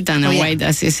important. And why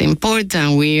that is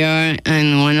important? We are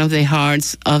in one of the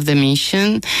hearts of the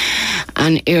mission,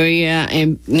 an area,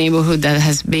 a neighborhood that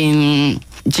has been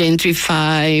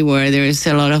gentrified, where there is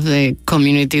a lot of the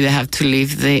community that have to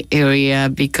leave the area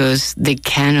because they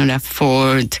cannot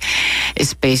afford a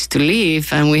space to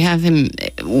live. And we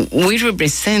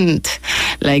represent,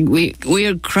 like we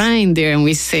are crying there, and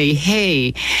we say,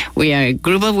 hey, we are a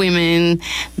group of women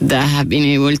that have been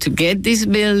able to get this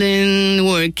building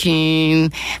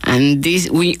working, and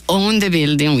we own the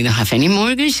building. We don't have any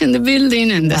mortgage in the building,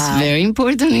 and that's very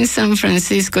important in San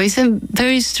Francisco. It's a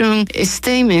very strong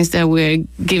statement that we're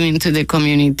giving to the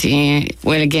community.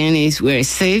 Well, again, we're a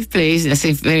safe place. That's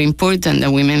very important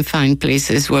that women find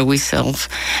places where we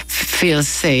feel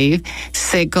safe.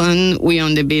 Second, we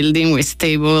own the building. We're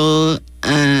stable.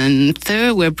 And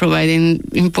third, we're providing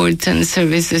important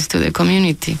services to the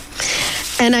community.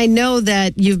 And I know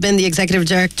that you've been the executive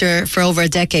director for over a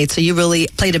decade, so you really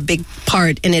played a big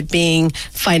part in it being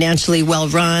financially well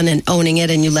run and owning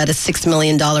it, and you led a $6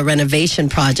 million renovation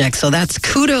project. So that's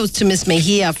kudos to Ms.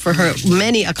 Mejia for her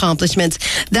many accomplishments.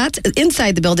 That's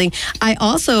inside the building. I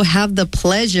also have the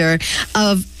pleasure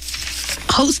of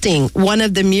hosting one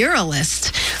of the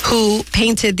muralists who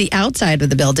painted the outside of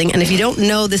the building. And if you don't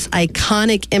know this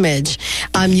iconic image,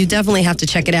 you definitely have to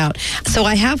check it out. So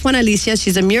I have Juana Alicia.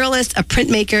 She's a muralist, a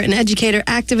printmaker, an educator,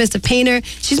 activist, a painter.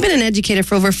 She's been an educator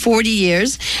for over 40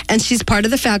 years, and she's part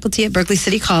of the faculty at Berkeley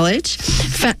City College.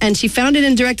 And she founded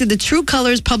and directed the True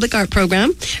Colors Public Art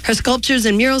Program. Her sculptures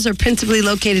and murals are principally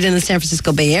located in the San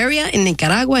Francisco Bay Area, in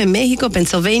Nicaragua, in Mexico,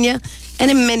 Pennsylvania, and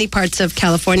in many parts of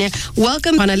California.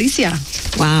 Welcome, Juana Alicia.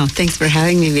 Wow, thanks for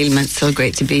having me, Vilma. It's so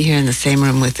great to be here in the same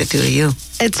room with the two of you.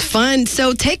 It's fun.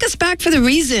 So take us back for the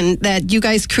reason that you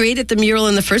guys created the mural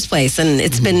in the first place, and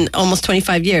it's been almost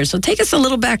 25 years. So take us a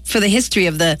little back for the history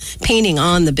of the painting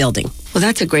on the building. Well,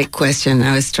 that's a great question.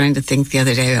 I was trying to think the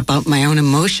other day about my own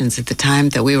emotions at the time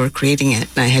that we were creating it.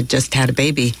 I had just had a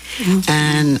baby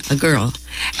and a girl.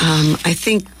 I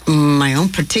think my own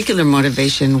particular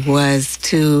motivation was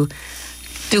to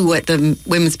do what the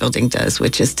women's building does,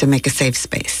 which is to make a safe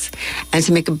space and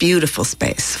to make a beautiful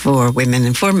space for women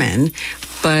and for men,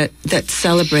 but that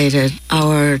celebrated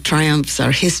our triumphs,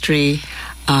 our history,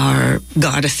 our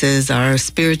goddesses, our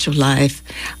spiritual life,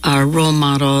 our role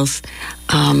models,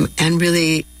 and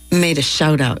really made a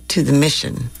shout out to the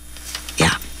mission.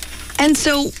 Yeah. And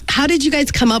so how did you guys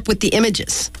come up with the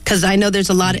images? Because I know there's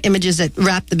a lot of images that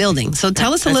wrap the building. So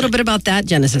tell us a little bit about that,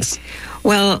 Genesis.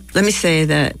 Well, let me say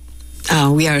that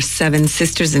we are 7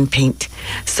 sisters in paint.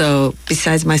 So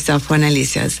besides myself, Juana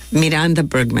Alicia's, Miranda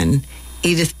Bergman,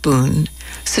 Edith Boone,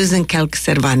 Susan Kelk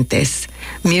Cervantes,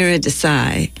 Mira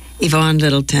Desai, Yvonne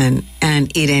Littleton,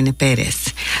 and Irene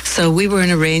Perez. So we were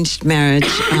an arranged marriage.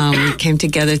 We came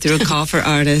together through a call for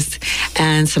artists,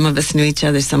 and some of us knew each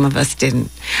other, some of us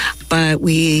didn't. But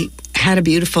we had a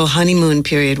beautiful honeymoon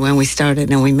period when we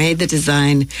started, and we made the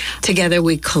design together.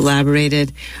 We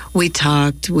collaborated, we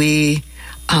talked, we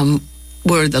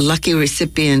were the lucky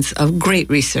recipients of great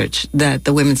research that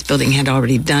the Women's Building had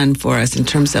already done for us in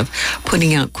terms of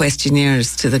putting out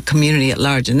questionnaires to the community at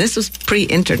large. And this was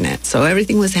pre-internet, so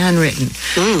everything was handwritten.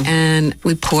 And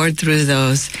we poured through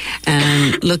those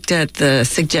and looked at the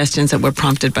suggestions that were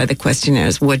prompted by the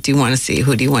questionnaires. What do you want to see?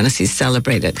 Who do you want to see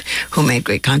celebrated? Who made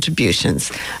great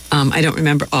contributions? I don't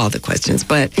remember all the questions,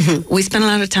 but we spent a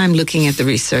lot of time looking at the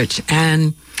research,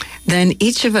 and then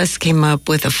each of us came up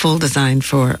with a full design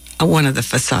for one of the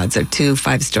facades, or 2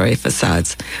 5-story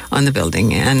facades on the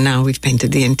building. And now we've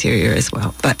painted the interior as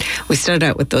well. But we started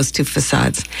out with those 2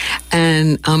 facades.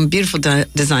 And beautiful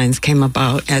designs came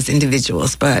about as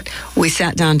individuals. But we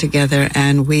sat down together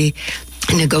and we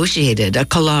negotiated a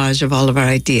collage of all of our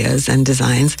ideas and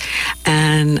designs.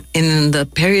 And in the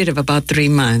period of about 3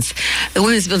 months, the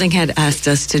Women's Building had asked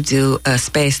us to do a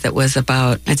space that was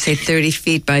about, I'd say, 30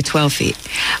 feet by 12 feet.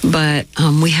 But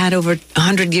we had over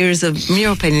 100 years of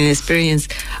mural painting experience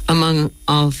among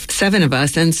all 7 of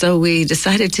us. And so we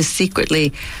decided to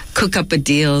secretly cook up a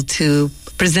deal to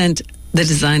present the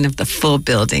design of the full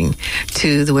building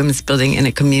to the Women's Building in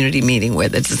a community meeting where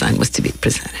the design was to be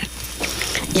presented.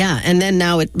 Yeah, and then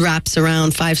now it wraps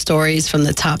around 5 stories from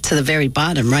the top to the very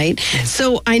bottom, right?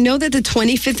 So I know that the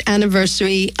 25th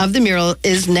anniversary of the mural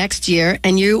is next year,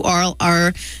 and you all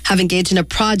have engaged in a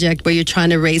project where you're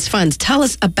trying to raise funds. Tell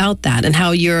us about that and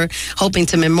how you're hoping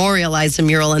to memorialize the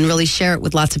mural and really share it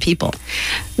with lots of people.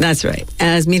 That's right.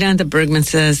 As Miranda Bergman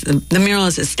says, the mural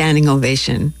is a standing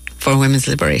ovation for women's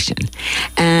liberation.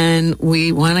 And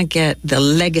we want to get the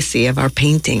legacy of our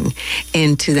painting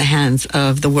into the hands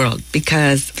of the world,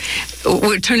 because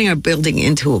we're turning our building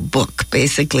into a book,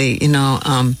 basically.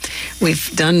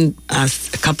 We've done a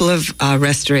couple of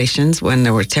restorations when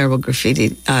there were terrible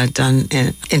graffiti done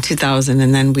in 2000,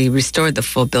 and then we restored the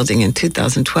full building in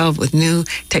 2012 with new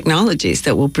technologies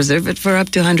that will preserve it for up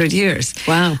to 100 years.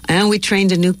 Wow. And we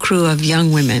trained a new crew of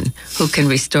young women who can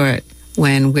restore it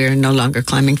when we're no longer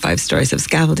climbing 5 stories of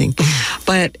scaffolding.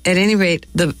 But at any rate,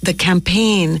 the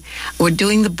campaign, we're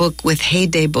doing the book with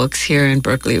Heyday Books here in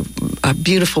Berkeley, a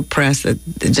beautiful press that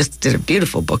just did a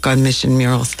beautiful book on mission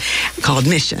murals called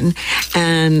Mission.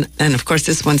 And of course,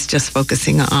 this one's just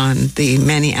focusing on the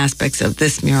many aspects of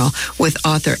this mural with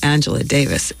author Angela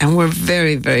Davis. And we're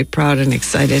very, very proud and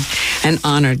excited and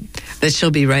honored that she'll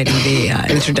be writing the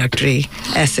introductory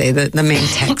essay, the main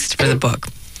text for the book.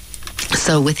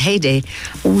 So with Heyday,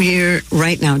 we're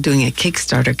right now doing a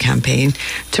Kickstarter campaign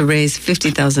to raise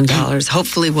 $50,000.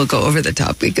 Hopefully we'll go over the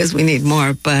top because we need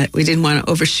more, but we didn't want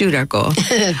to overshoot our goal.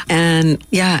 And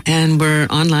we're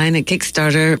online at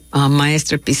Kickstarter,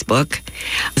 Maestra Peace Book,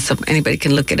 so anybody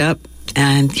can look it up.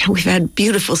 And we've had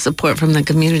beautiful support from the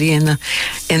community in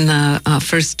the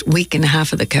first week and a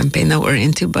half of the campaign that we're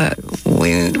into, but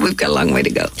we've got a long way to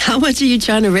go. How much are you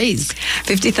trying to raise?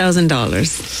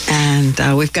 $50,000,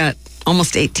 and we've got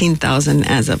almost 18,000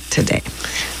 as of today.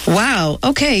 Wow.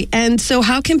 Okay. And so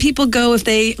how can people go if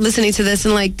they listening to this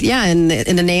and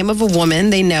in the name of a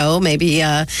woman they know, maybe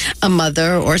a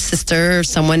mother or sister or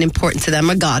someone important to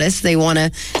them, a goddess, they want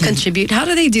to contribute. How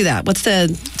do they do that? What's the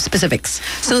specifics?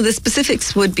 So the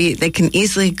specifics would be they can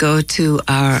easily go to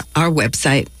our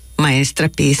website, Maestra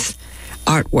Peace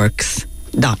Artworks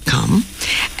kickstarter.com.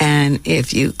 And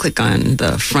if you click on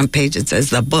the front page, it says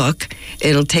the book,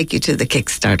 it'll take you to the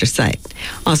Kickstarter site.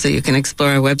 Also, you can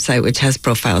explore our website, which has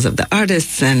profiles of the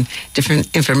artists and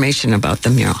different information about the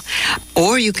mural.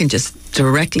 Or you can just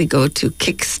directly go to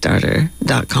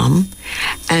kickstarter.com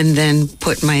and then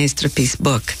put Maestra Peace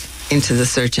book into the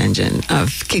search engine of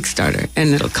Kickstarter,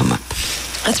 and it'll come up.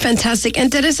 That's fantastic.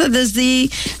 And Teresa,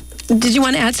 did you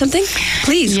want to add something?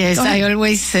 Please. Yes, I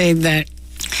always say that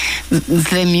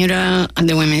the mural and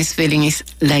the Women's Building is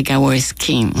like our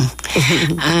skin.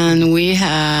 And we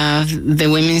have the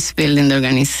Women's Building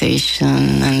organization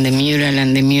and the mural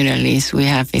and the muralist. We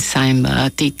have a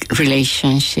symbiotic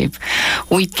relationship.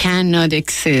 We cannot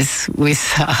exist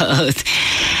without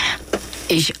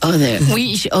each other.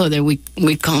 We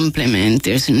complement.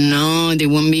 There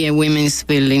won't be a women's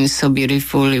building so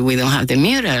beautiful if we don't have the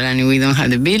mural, and if we don't have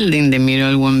the building, the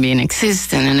mural won't be in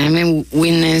existence. And I'm a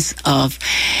witness of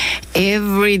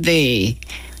every day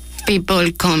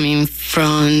people coming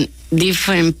from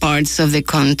different parts of the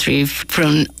country,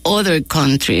 from other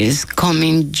countries,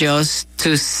 coming just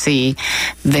to see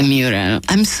the mural.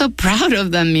 I'm so proud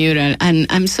of that mural, and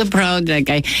I'm so proud,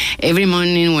 every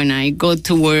morning when I go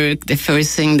to work, the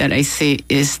first thing that I see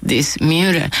is this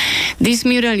mural. This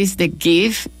mural is the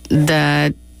gift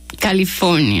that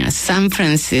California, San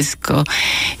Francisco,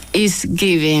 is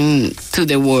giving to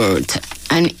the world.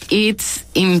 And it's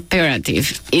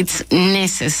imperative, it's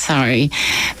necessary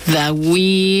that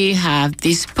we have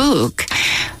this book,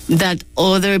 that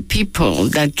other people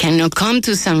that cannot come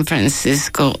to San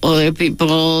Francisco, other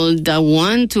people that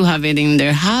want to have it in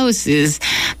their houses,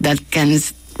 that can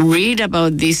read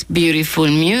about this beautiful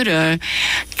mural,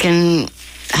 can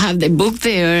have the book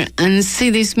there and see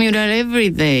this mural every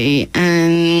day.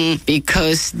 And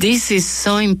because this is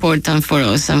so important for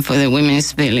us and for the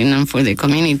Women's Building and for the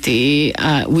community,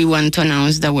 we want to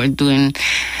announce that we're doing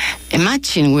a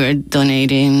matching. We're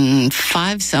donating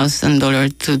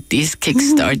 $5,000 to this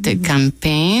Kickstarter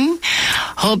campaign,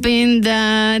 hoping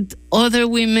that other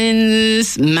women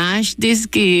match this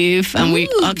gift, and we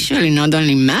actually not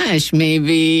only match,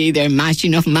 maybe they're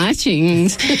matching of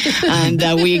matchings, and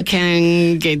that we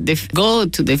can go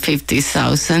to the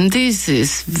 50,000. This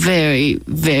is very,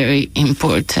 very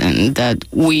important that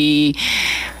we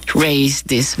raise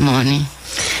this money.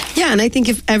 Yeah, and I think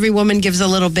if every woman gives a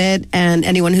little bit, and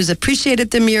anyone who's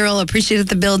appreciated the mural, appreciated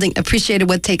the building, appreciated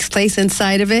what takes place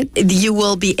inside of it, you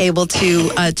will be able to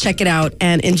check it out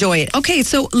and enjoy it. Okay,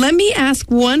 so let me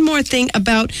ask one more thing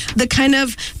about the kind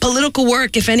of political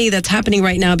work, if any, that's happening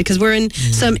right now, because we're in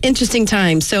some interesting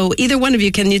times. So either one of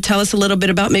you, can you tell us a little bit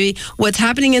about maybe what's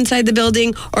happening inside the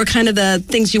building, or kind of the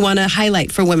things you want to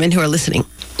highlight for women who are listening?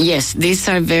 Yes, these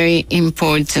are very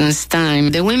important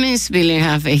times. The Women's Building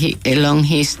have a long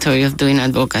history of doing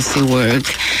advocacy work.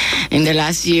 In the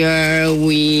last year,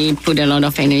 we put a lot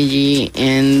of energy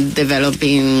in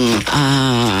developing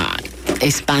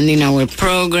expanding our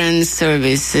programs,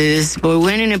 services, but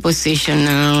we're in a position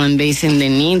now, and based on the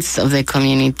needs of the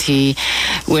community,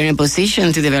 we're in a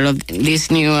position to develop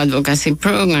this new advocacy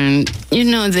program. You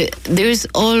know, there's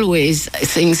always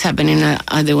things happening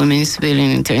at the Women's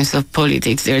Building in terms of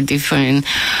politics. There are different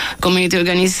community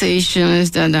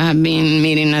organizations that have been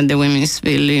meeting at the Women's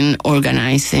Building,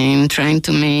 organizing, trying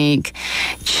to make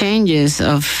changes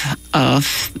of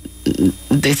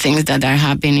the things that are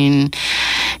happening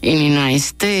in the United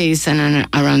States and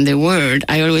around the world.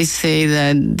 I always say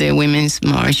that the Women's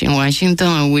March in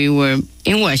Washington, we were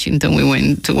in Washington, we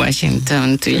went to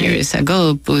Washington 2 years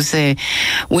ago, put a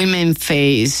women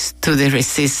face to the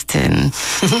resistance.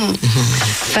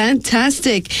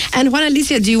 Fantastic. And Juana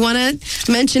Alicia, do you want to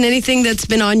mention anything that's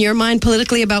been on your mind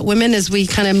politically about women as we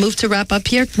kind of move to wrap up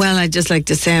here? Well, I'd just like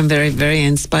to say I'm very, very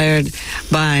inspired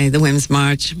by the Women's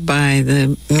March, by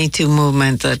the Me Too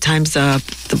movement, the Time's Up,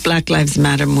 the Black Lives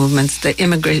Matter movements, the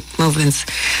immigrant movements,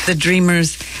 the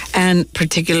Dreamers, and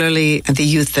particularly the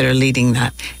youth that are leading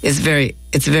that. It's very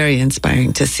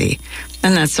inspiring to see.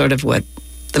 And that's sort of what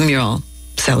the mural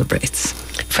celebrates.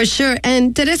 For sure.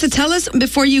 And Teresa, tell us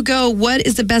before you go, what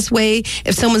is the best way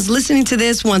if someone's listening to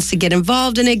this, wants to get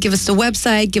involved in it? Give us the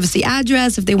website, give us the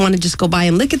address, if they want to just go by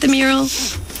and look at the mural.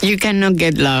 You cannot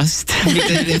get lost,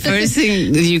 because the first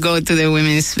thing you go to the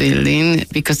Women's Building,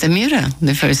 because the mural,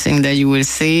 the first thing that you will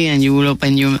see, and you will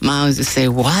open your mouth to say,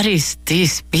 what is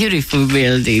this beautiful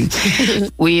building?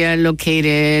 We are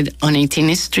located on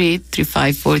 18th Street,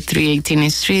 3543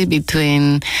 18th Street,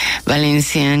 between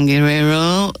Valencia and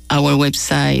Guerrero. Our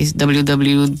website is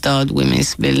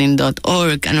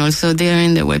www.womensbuilding.org, and also there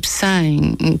in the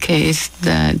website, in case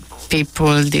that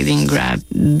people didn't grab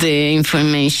the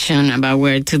information about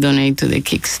where to donate to the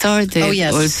Kickstarter. Oh,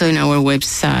 yes. Also, in our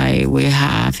website, we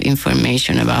have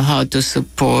information about how to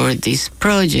support this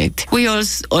project. We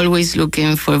also always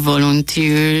looking for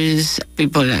volunteers.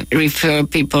 People refer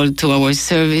people to our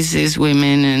services,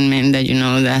 women and men that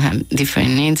that have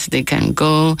different needs. They can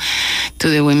go to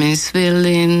the women's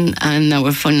building, and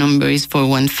our phone number is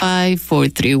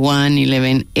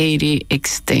 415-431-1180,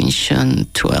 extension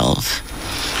 12.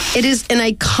 It is an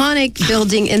iconic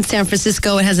building in San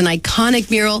Francisco. It has an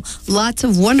iconic mural, lots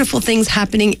of wonderful things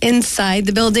happening inside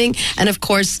the building, and of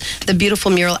course, the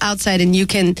beautiful mural outside, and you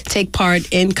can take part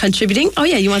in contributing. Oh,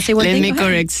 yeah, you want to say one thing? Let me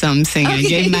correct something. Okay. I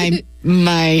gave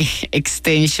my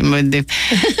extension, but the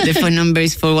phone number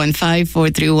is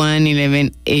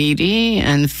 415-431-1180,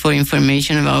 and for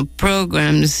information about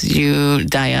programs, you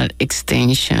dial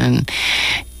extension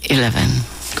 11.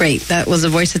 Great. That was the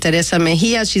voice of Teresa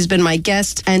Mejia. She's been my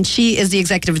guest, and she is the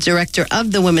executive director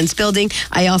of the Women's Building.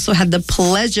 I also had the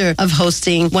pleasure of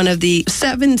hosting one of the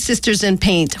 7 Sisters in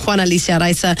Paint, Juana Alicia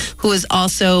Raza, who is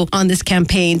also on this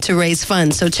campaign to raise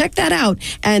funds. So check that out.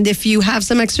 And if you have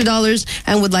some extra dollars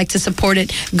and would like to support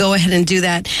it, go ahead and do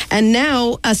that. And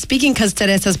now, speaking, because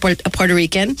Teresa's Puerto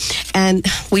Rican, and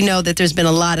we know that there's been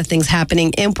a lot of things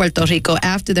happening in Puerto Rico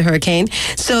after the hurricane.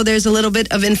 So there's a little bit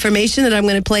of information that I'm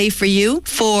going to play for you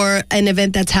for an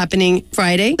event that's happening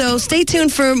Friday. So stay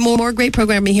tuned for more great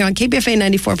programming here on KPFA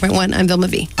 94.1. I'm Vilma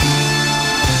V.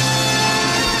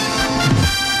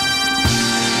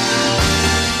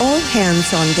 All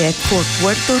hands on deck for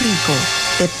Puerto Rico.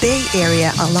 The Bay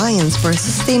Area Alliance for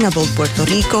Sustainable Puerto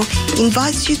Rico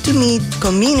invites you to meet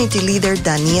community leader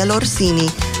Daniel Orsini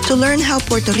to learn how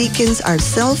Puerto Ricans are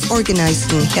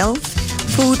self-organizing health,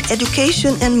 food,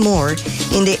 education, and more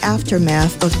in the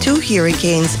aftermath of 2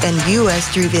 hurricanes and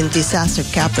U.S.-driven disaster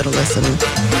capitalism.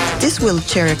 This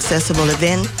wheelchair accessible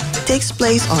event takes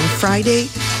place on Friday,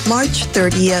 March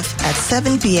 30th at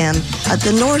 7 p.m. at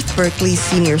the North Berkeley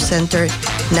Senior Center,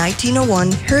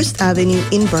 1901 Hearst Avenue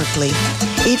in Berkeley.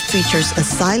 It features a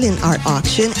silent art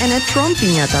auction and a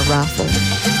trompiñata raffle.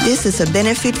 This is a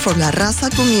benefit for La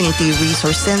Raza Community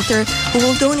Resource Center, who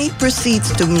will donate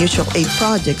proceeds to mutual aid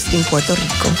projects in Puerto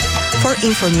Rico. For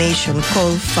information,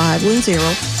 call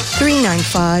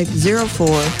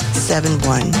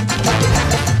 510-395-0471.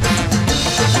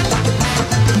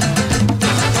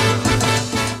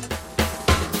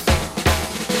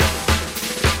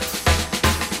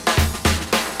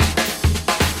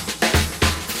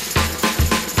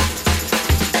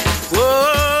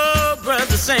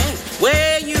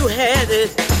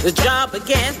 The job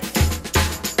again,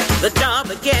 the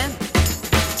job again.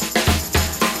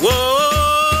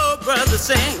 Whoa, brother,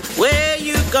 sing, where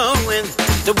you going?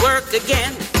 To work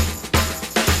again,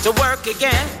 to work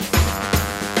again.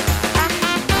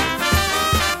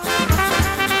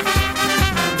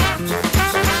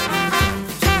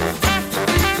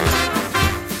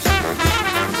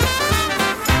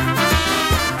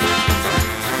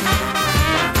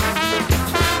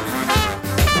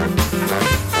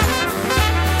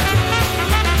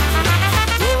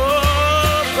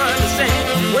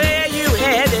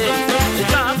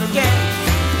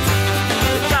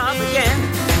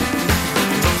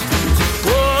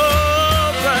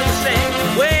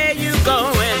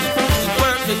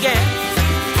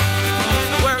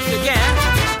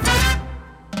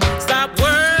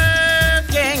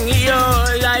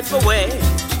 Away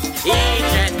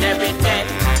each and every day,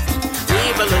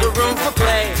 leave a little room for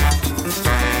play.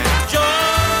 Joy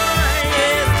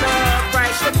is the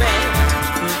price to pay.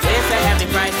 It's a heavy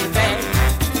price to pay.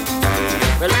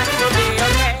 Relax, will be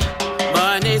okay.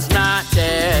 Money's not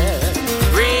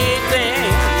everything.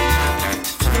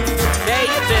 Pay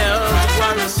your bills,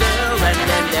 worry still, and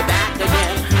then they're back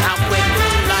again. How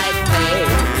quickly life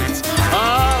fades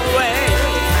away.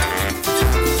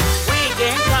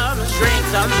 Weekend comes, drink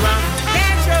some rum,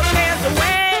 dance your cares away.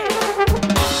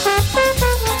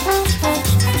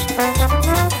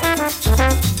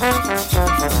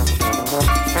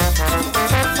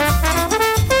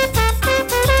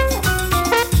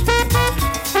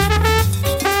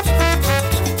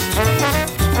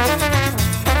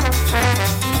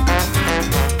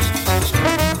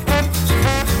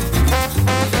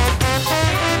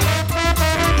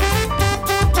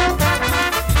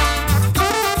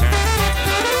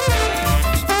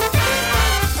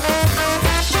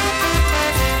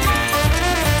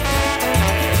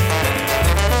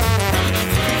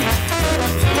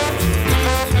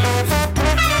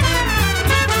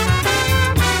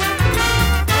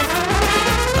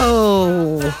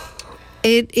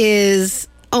 It is,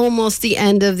 oh almost the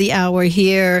end of the hour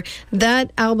here.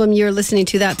 That album you're listening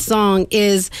to, that song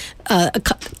is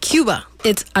Cuba.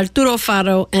 It's Arturo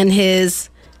Faro and his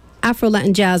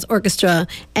Afro-Latin Jazz Orchestra,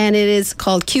 and it is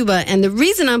called Cuba. And the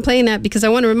reason I'm playing that, because I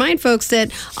want to remind folks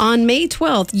that on May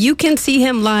 12th, you can see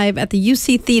him live at the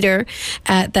UC Theater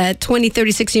at that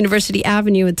 2036 University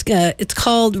Avenue. It's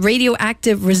called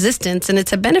Radioactive Resistance, and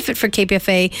it's a benefit for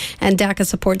KPFA and DACA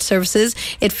Support Services.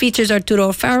 It features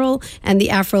Arturo Farrell and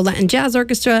the Afro-Latin Jazz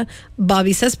Orchestra,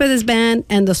 Bobby Cespedes Band,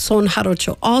 and the Son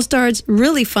Jarocho All-Stars.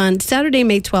 Really fun. Saturday,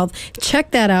 May 12th. Check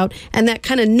that out. And that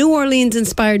kind of New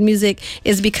Orleans-inspired music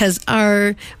is because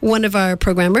one of our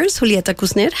programmers, Julieta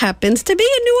Kuzner, happens to be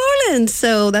in New Orleans.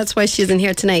 So that's why she isn't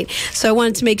here tonight. So I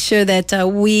wanted to make sure that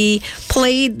we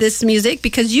played this music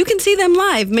because you can see them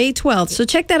live May 12th. So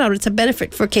check that out. It's a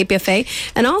benefit for KPFA.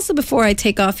 And also, before I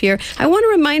take off here, I want to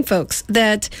remind folks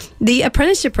that the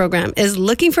apprenticeship program is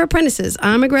looking for apprentices.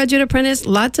 I'm a graduate apprentice.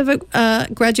 Lots of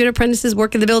graduate apprentices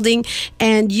work in the building,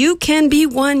 and you can be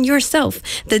one yourself.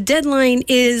 The deadline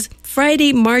is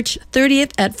Friday, March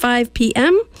 30th at 5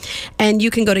 p.m. And you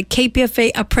can go to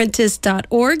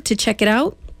kpfaapprentice.org to check it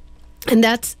out. And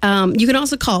that's, you can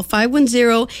also call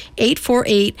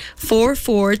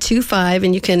 510-848-4425,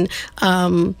 and you can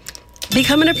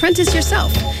become an apprentice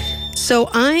yourself. So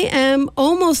I am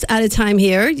almost out of time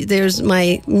here. There's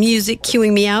my music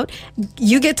cueing me out.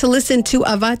 You get to listen to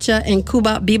Avacha and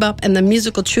Cuba Bebop and the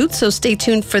Musical Truth, so stay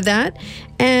tuned for that.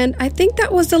 And I think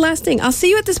that was the last thing. I'll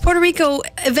see you at this Puerto Rico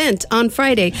event on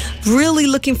Friday. Really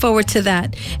looking forward to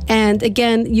that. And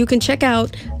again, you can check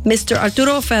out Mr.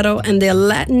 Arturo Ferro and the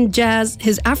Latin Jazz,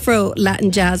 his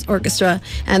Afro-Latin Jazz Orchestra,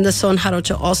 and the Son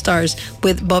Jarocho All-Stars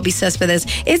with Bobby Cespedes.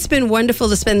 It's been wonderful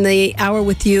to spend the hour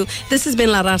with you. This has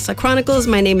been La Raza Chronicles.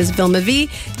 My name is Vilma V.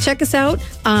 Check us out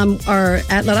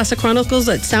at La Raza Chronicles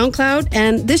at SoundCloud.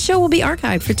 And this show will be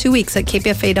archived for 2 weeks at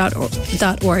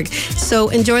kpfa.org. So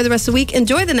enjoy the rest of the week.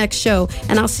 Enjoy the next show,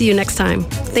 and I'll see you next time.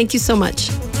 Thank you so much.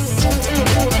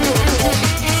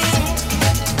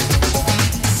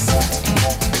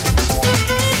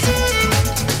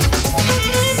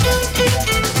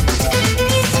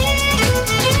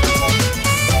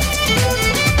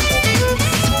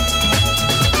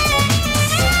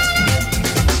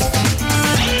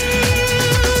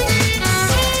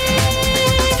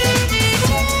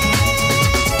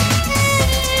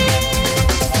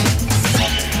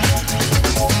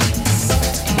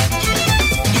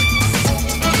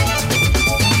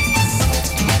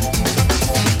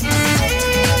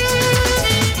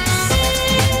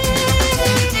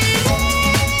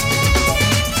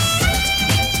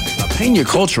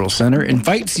 Pennsylvania Cultural Center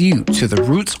invites you to the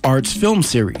Roots Arts Film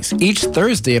Series each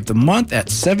Thursday of the month at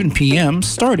 7 p.m.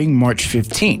 starting March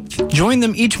 15th. Join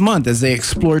them each month as they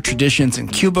explore traditions in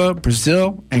Cuba,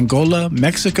 Brazil, Angola,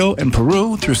 Mexico, and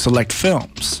Peru through select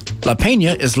films. La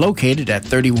Peña is located at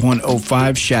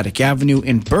 3105 Shattuck Avenue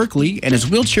in Berkeley and is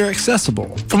wheelchair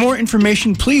accessible. For more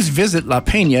information, please visit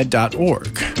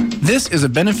lapeña.org. This is a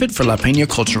benefit for La Peña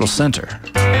Cultural Center.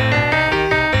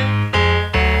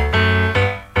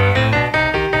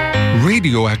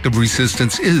 Radioactive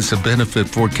Resistance is a benefit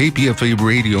for KPFA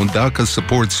Radio and DACA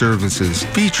Support Services,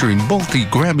 featuring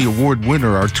multi-Grammy Award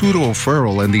winner Arturo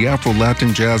Farrell and the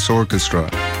Afro-Latin Jazz Orchestra,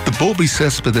 the Bobby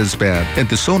Cespedes Band, and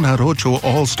the Son Jarocho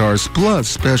All-Stars, plus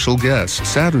special guests,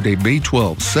 Saturday, May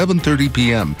 12, 7:30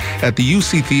 p.m. at the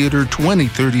UC Theater,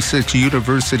 2036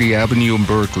 University Avenue in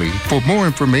Berkeley. For more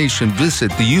information,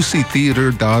 visit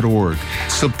theuctheater.org.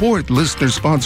 Support listener-sponsored